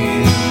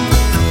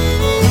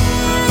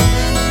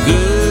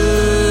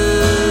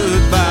 Goodbye,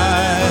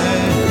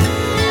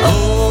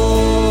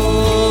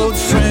 old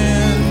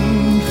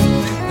friend.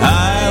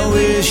 I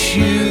wish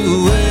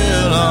you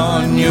well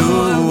on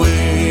your way.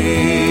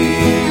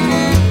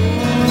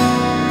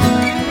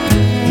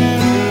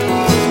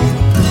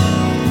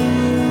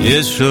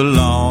 It's a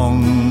long,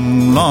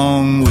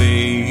 long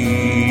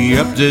way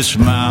up this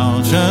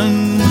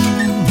mountain.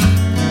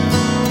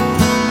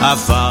 I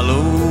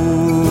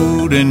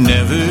followed and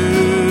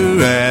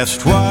never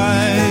asked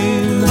why.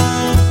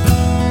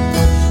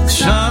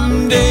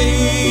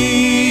 Someday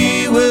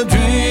we'll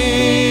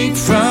drink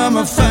from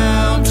a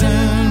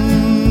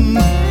fountain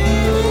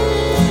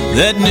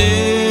that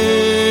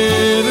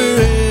never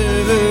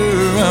ever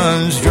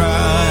runs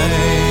dry.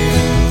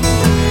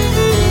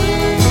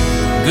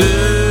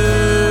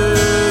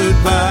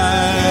 Goodbye,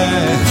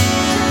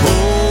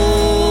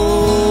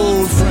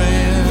 old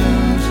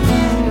friends.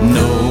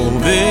 No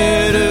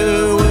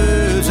better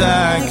words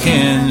I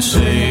can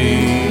say.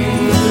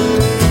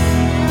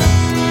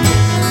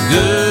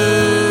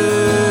 Goodbye,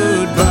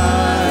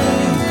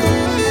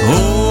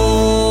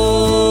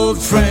 old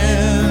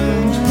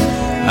friend.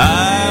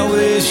 I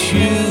wish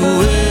you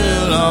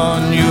well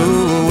on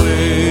your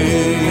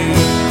way.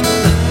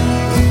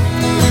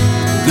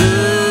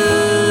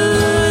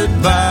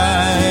 Goodbye,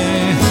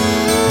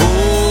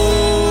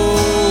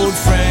 old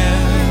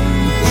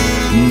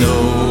friend. No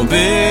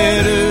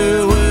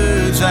better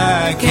words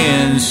I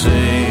can say.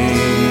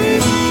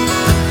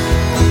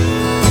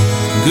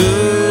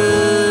 Goodbye,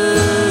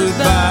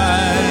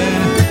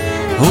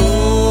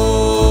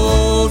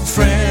 old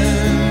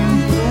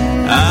friend.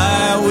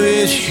 I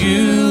wish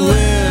you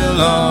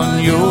well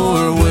on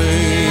your way.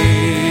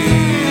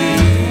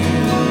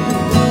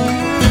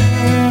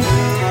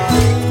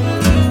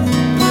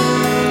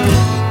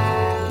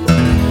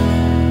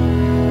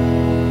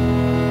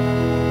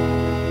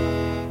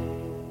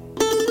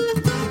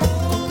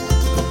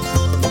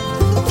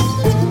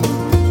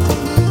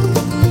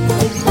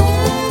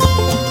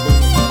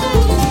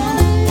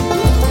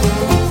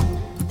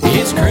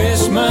 It's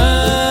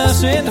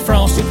Christmas in the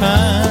frosty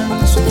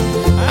pines.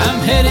 I'm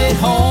headed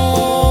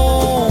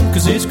home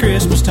 'cause it's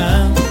Christmas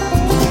time.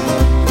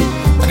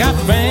 I got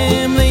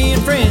family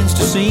and friends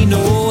to see,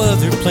 no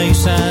other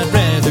place I'd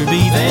rather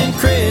be than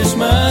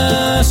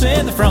Christmas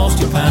in the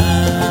frosty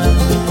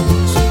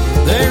pines.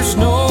 There's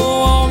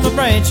snow on the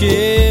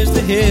branches,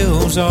 the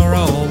hills are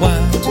all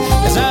white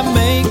as I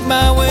make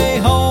my way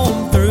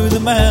home through the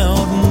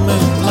mountain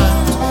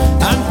moonlight.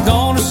 I'm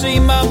gonna see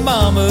my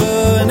mama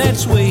and that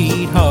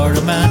sweetheart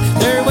of mine.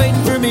 They're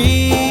waiting for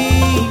me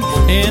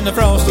in the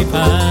frosty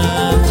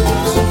pines.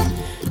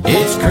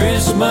 It's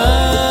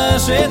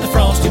Christmas in the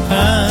frosty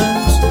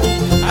pines.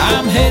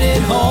 I'm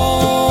headed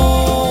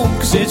home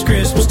 'cause it's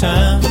Christmas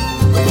time.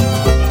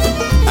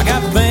 I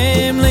got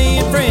family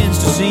and friends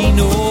to see,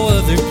 no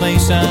other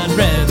place I'd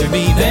rather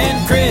be than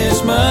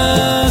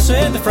Christmas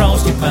in the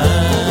frosty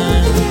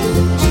pines.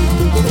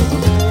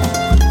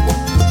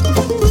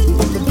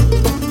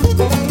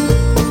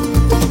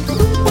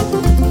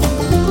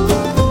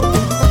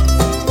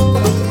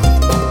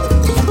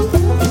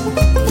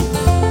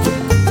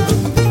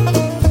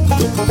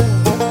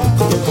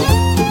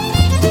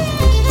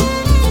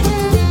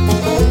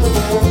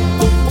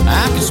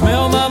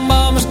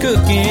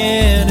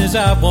 As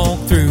I walk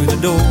through the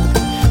door,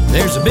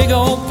 there's a big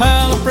old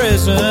pile of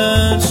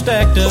presents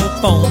stacked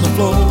up on the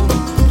floor.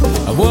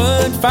 A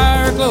wood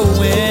fire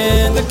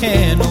glowing, the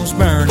candles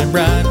burning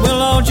bright. We'll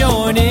all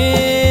join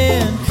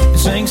in and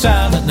sing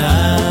Silent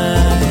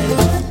Night.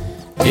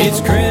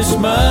 It's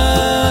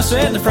Christmas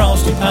in the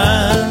frosty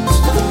pines.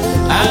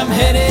 I'm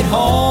headed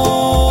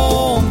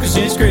home 'cause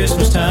it's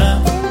Christmas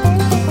time.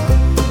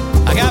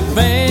 I got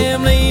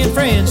family and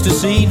friends to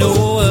see,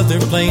 no other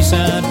place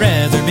I'd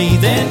rather be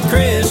than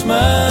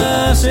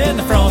Christmas in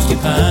the frosty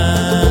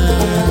pines.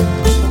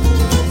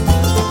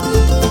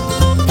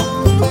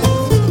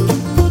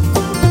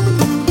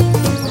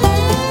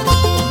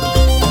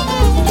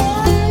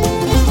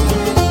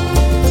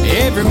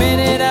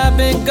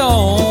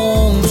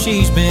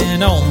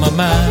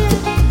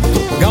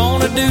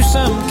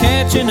 I'm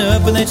catching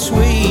up with that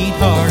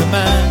sweetheart of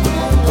mine.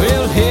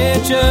 We'll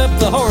hitch up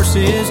the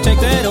horses, take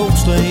that old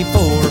sleigh for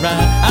a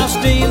ride. I'll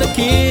steal a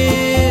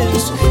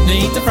kiss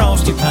neath the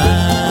frosty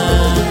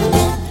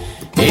pines.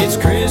 It's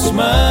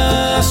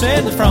Christmas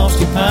in the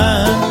frosty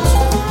pines.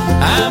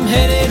 I'm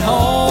headed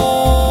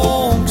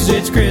home 'cause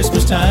it's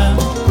Christmas time.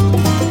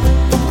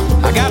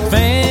 I got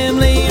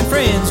family and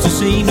friends to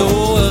see,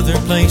 no other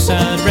place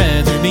I'd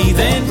rather be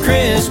than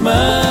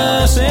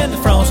Christmas in the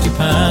frosty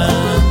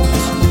pines.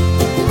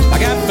 I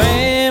got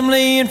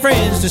family and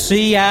friends to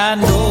see, I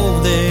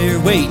know they're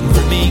waiting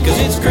for me, 'cause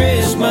it's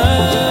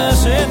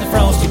Christmas in the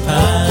frosty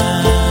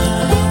pines.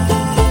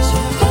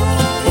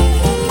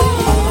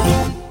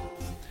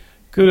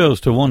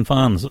 Kudos to one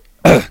fine,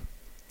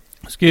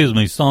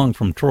 song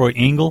from Troy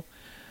Engel,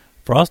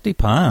 Frosty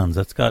Pines.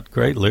 That's got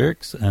great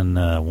lyrics and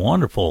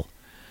wonderful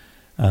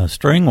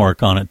string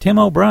work on it. Tim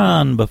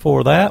O'Brien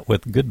before that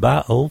with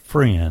Goodbye Old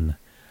Friend.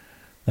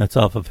 That's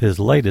off of his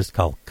latest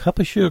called Cup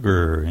of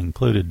Sugar.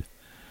 Included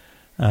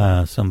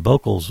some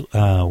vocals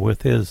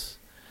with his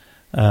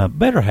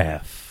better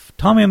half.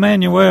 Tommy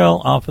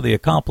Emmanuel off of The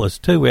Accomplice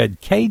 2. We had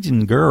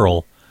Cajun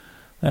Girl.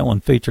 That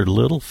one featured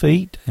Little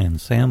Feat and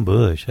Sam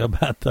Bush. How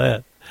about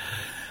that?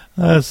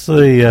 Let's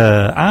see.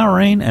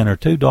 Irene and her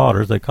two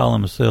daughters, they call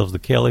themselves the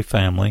Kelly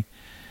family.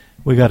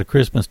 We got a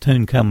Christmas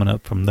tune coming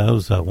up from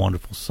those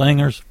wonderful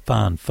singers,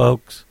 fine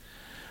folks.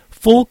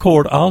 Full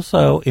chord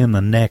also in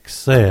the next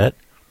set.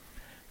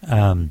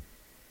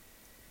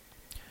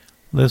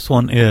 This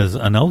one is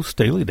an old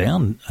Steely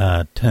Dan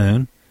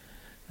tune,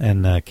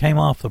 and came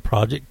off the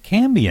project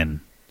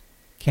Cambium,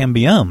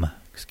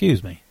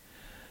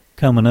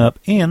 coming up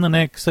in the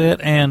next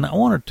set. And I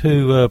wanted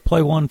to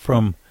play one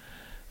from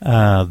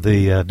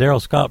the Darrell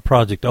Scott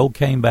project, Old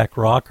Caneback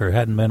Rocker.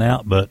 Hadn't been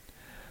out, but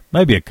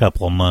maybe a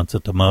couple of months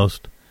at the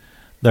most,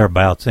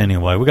 thereabouts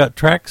anyway. We got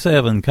track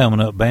 7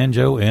 coming up,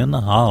 Banjo in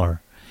the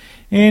Holler.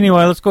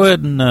 Anyway, let's go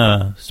ahead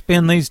and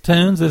spin these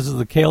tunes. This is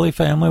the Kelly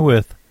family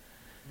with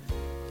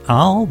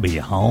I'll Be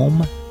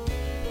Home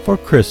for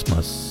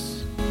Christmas.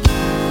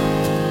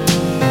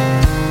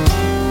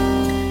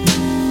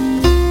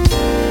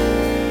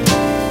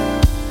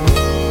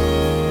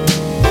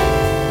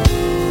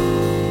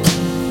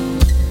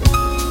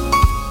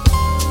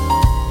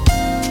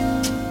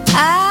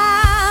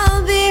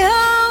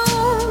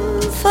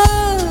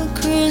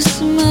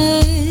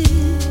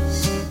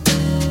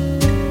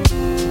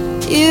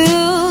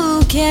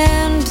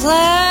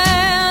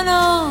 Plan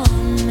on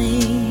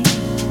me.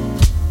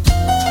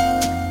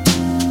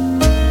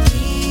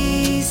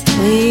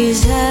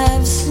 Please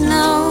have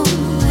snow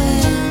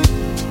and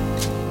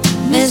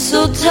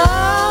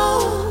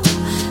mistletoe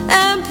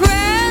and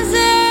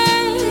presents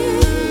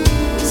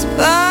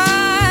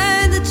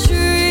by the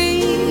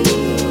tree.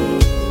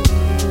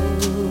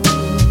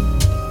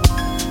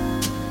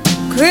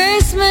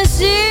 Christmas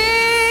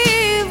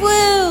Eve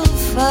will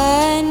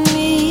find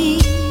me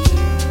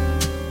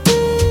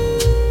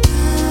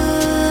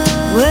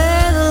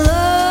where the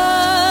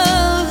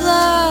love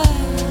light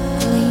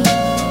gleams.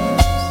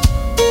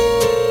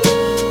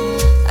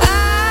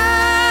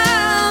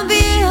 I'll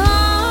be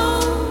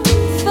home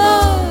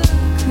for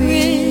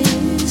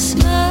Christmas,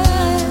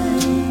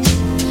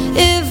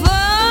 if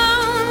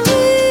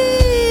only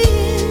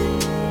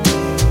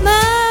in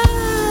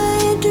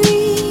my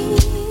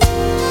dreams.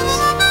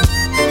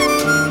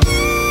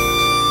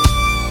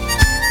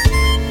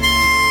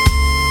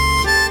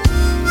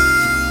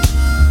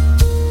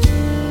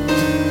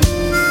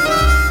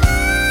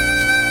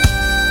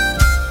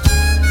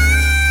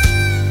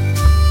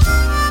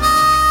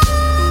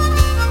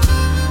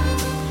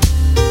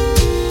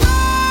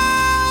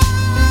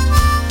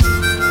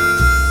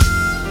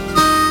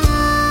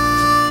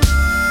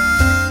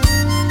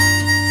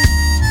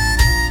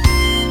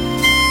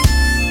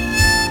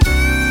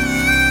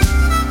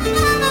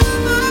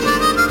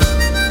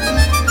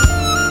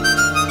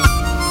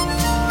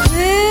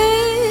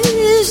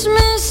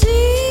 Christmas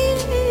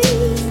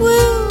Eve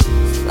will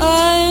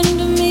find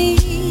me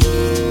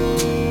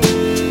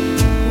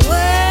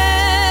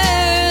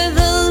where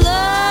the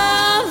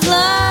love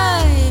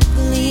light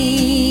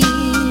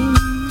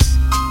gleams.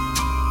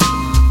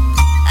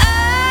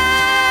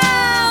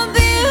 I'll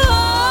be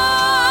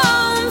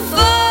home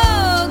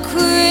for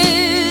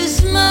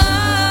Christmas,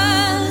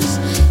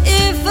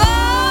 if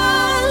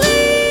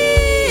only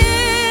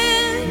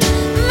in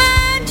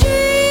my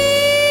dreams.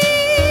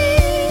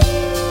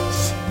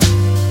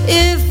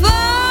 If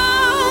only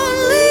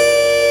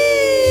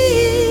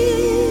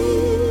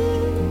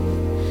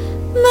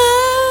my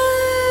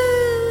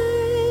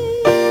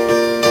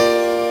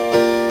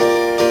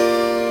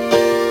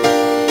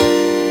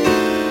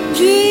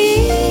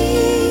dreams.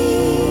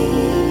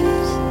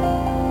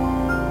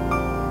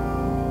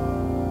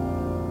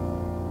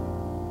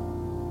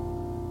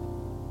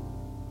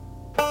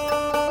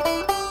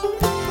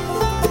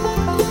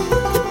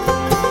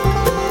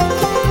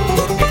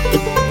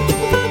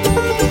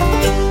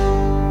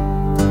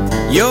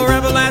 Your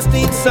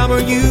everlasting summer,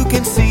 you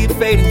can see it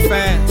fading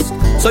fast.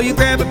 So you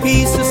grab a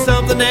piece of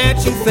something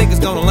that you think is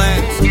gonna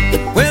last.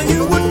 Well,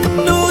 you wouldn't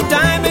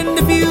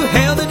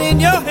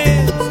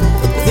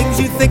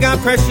think I'm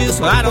precious?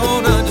 Well, I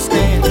don't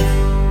understand.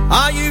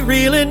 Are you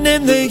reeling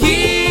in the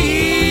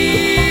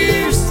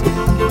years,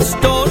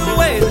 storing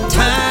away the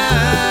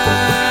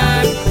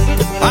time?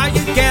 Are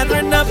you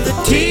gathering up the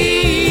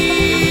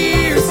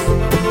tears?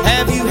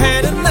 Have you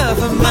had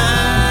enough of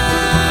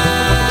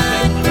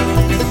mine?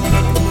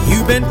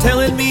 You've been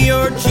telling me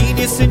you're a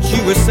genius since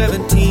you were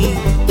 17.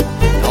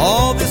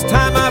 All this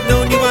time I've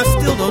known you, I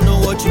still don't know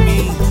what you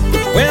mean.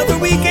 Well, the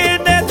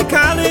weekend at the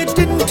college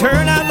didn't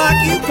turn out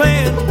like you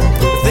planned.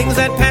 Things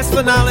that pass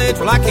for knowledge,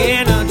 well, I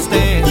can't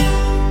understand.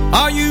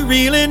 Are you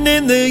reeling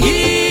in the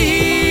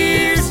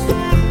years,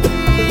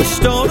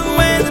 storing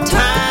away the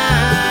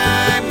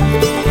time?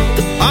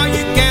 Are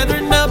you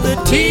gathering up the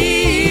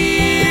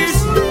tears?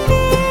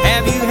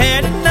 Have you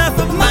had enough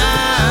of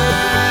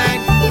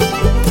mine?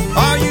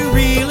 Are you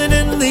reeling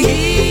in the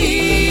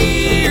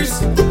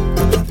years,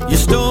 you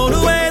stored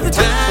away the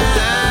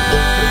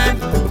time?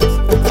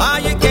 Are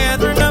you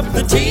gathering up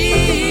the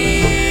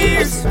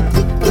tears?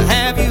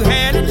 Have you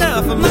had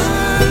enough of mine?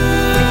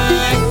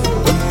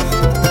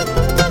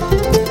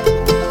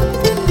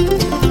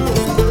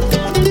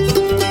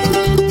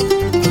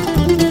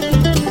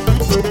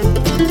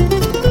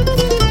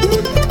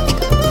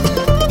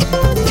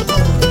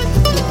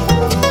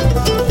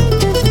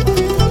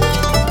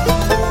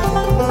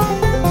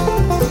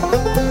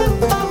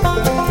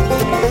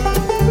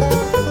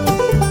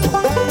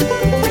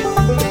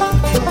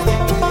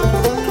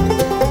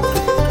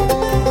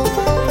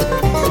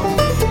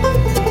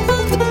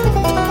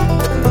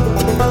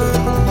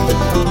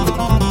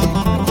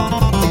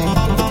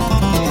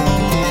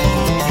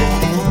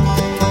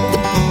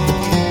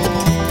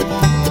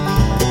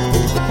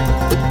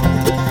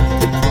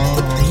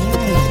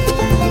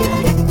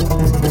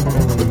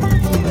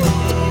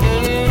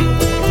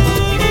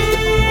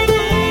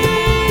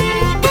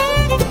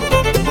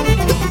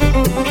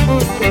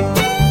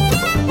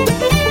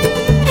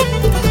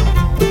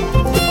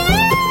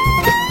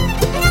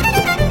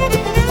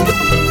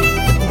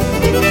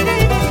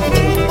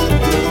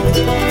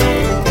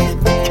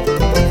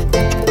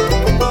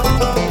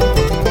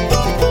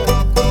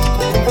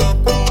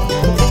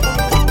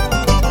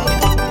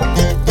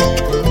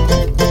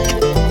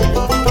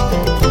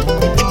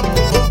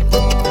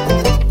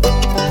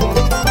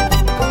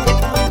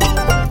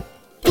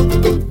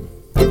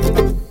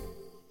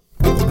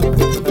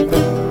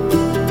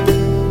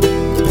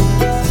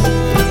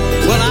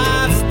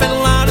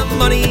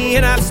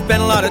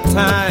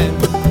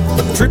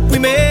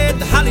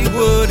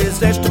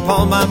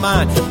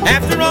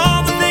 After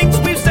all the things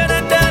we've said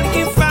and done,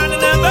 you find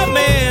another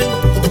man.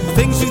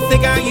 Things you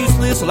think are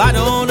useless, well, I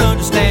don't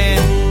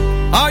understand.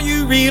 Are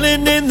you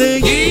reeling in the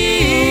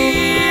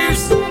years,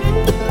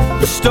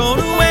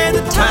 storing away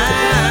the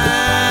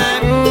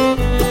time?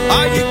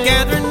 Are you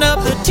gathering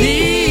up the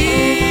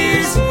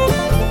tears?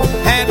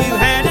 Have you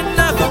had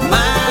enough of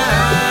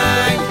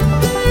mine?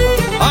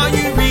 Are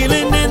you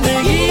reeling in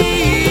the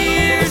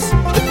years,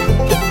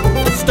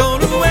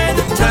 storing away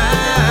the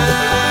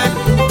time?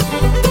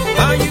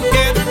 Are you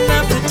gathering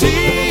up the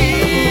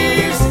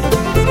tears?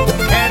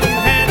 Have you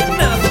had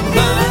enough of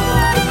mine?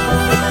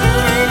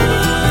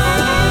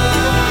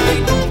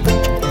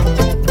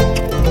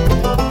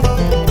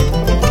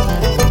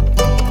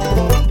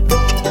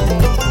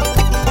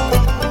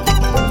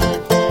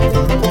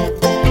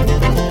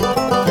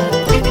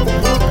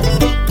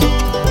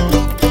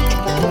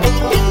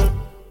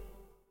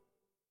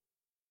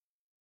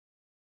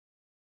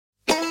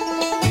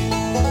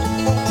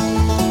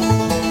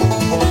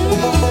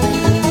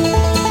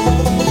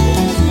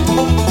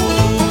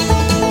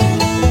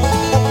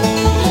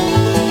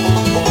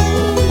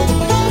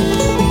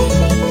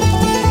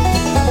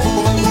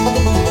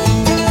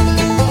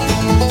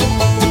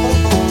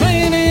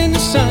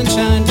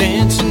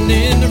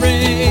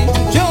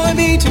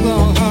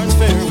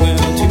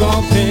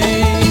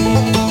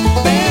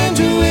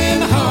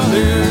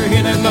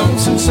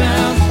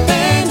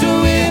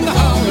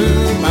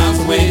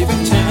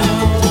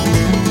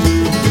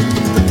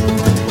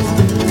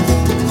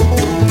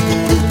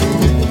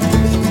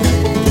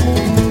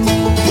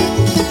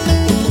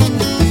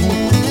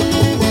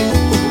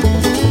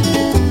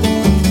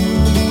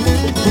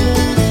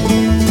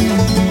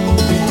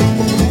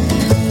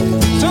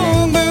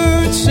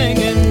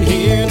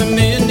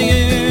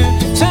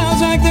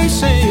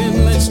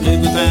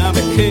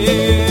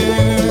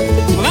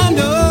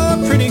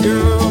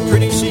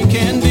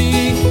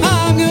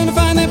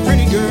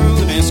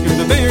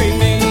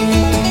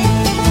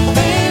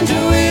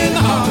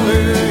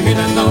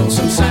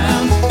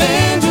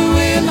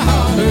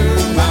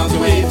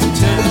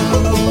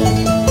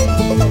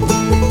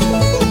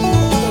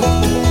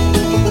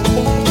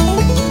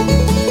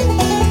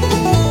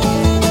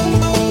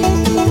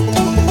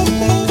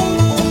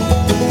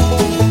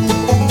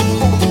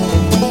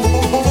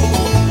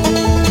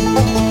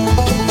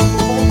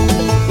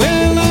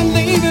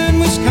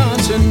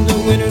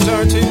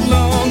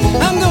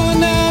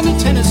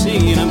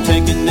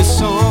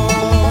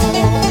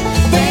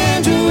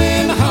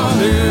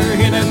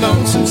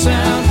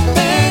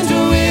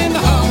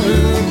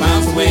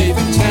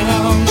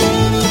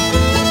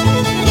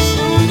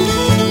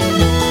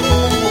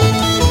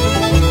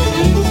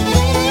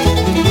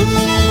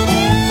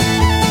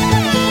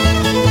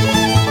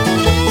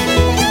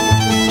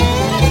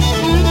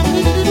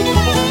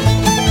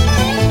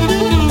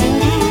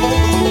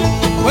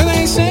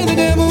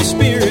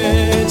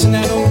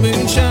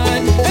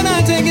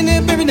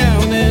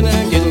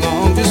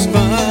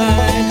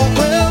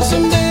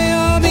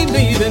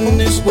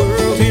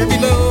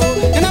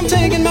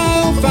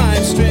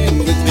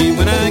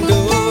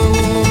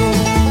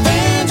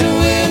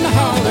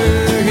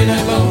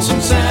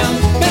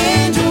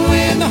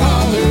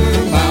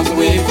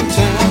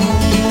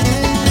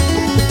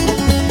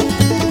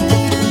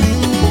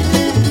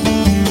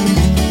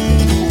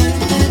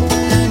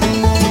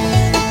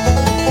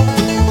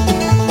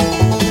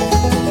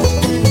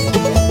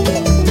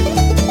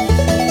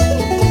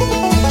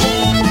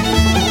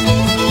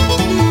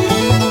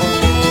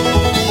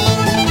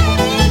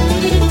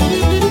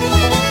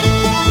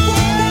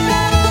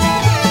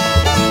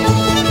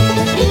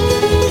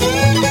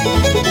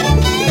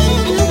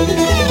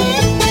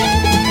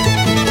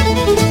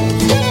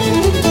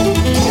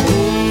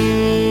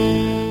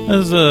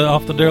 is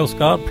off the Darrell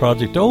Scott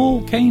project.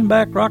 Old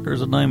Caneback Rocker is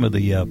the name of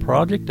the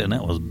project, and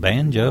that was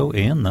Banjo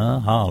in the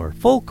Holler.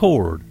 Full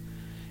chord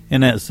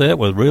in that set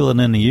with Reeling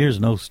in the Years,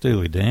 No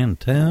Steely Dan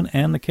tune,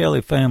 and the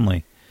Kelly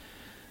family.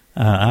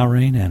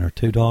 Irene and her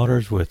two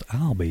daughters with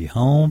I'll Be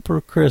Home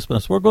for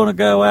Christmas. We're going to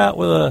go out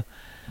with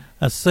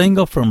a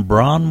single from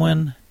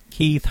Bronwyn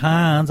Keith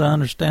Hines. I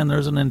understand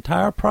there's an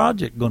entire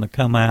project going to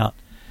come out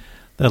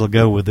that'll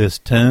go with this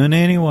tune.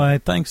 Anyway,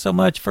 thanks so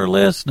much for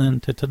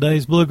listening to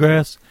today's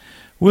Bluegrass.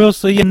 We'll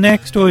see you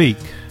next week.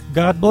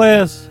 God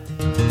bless.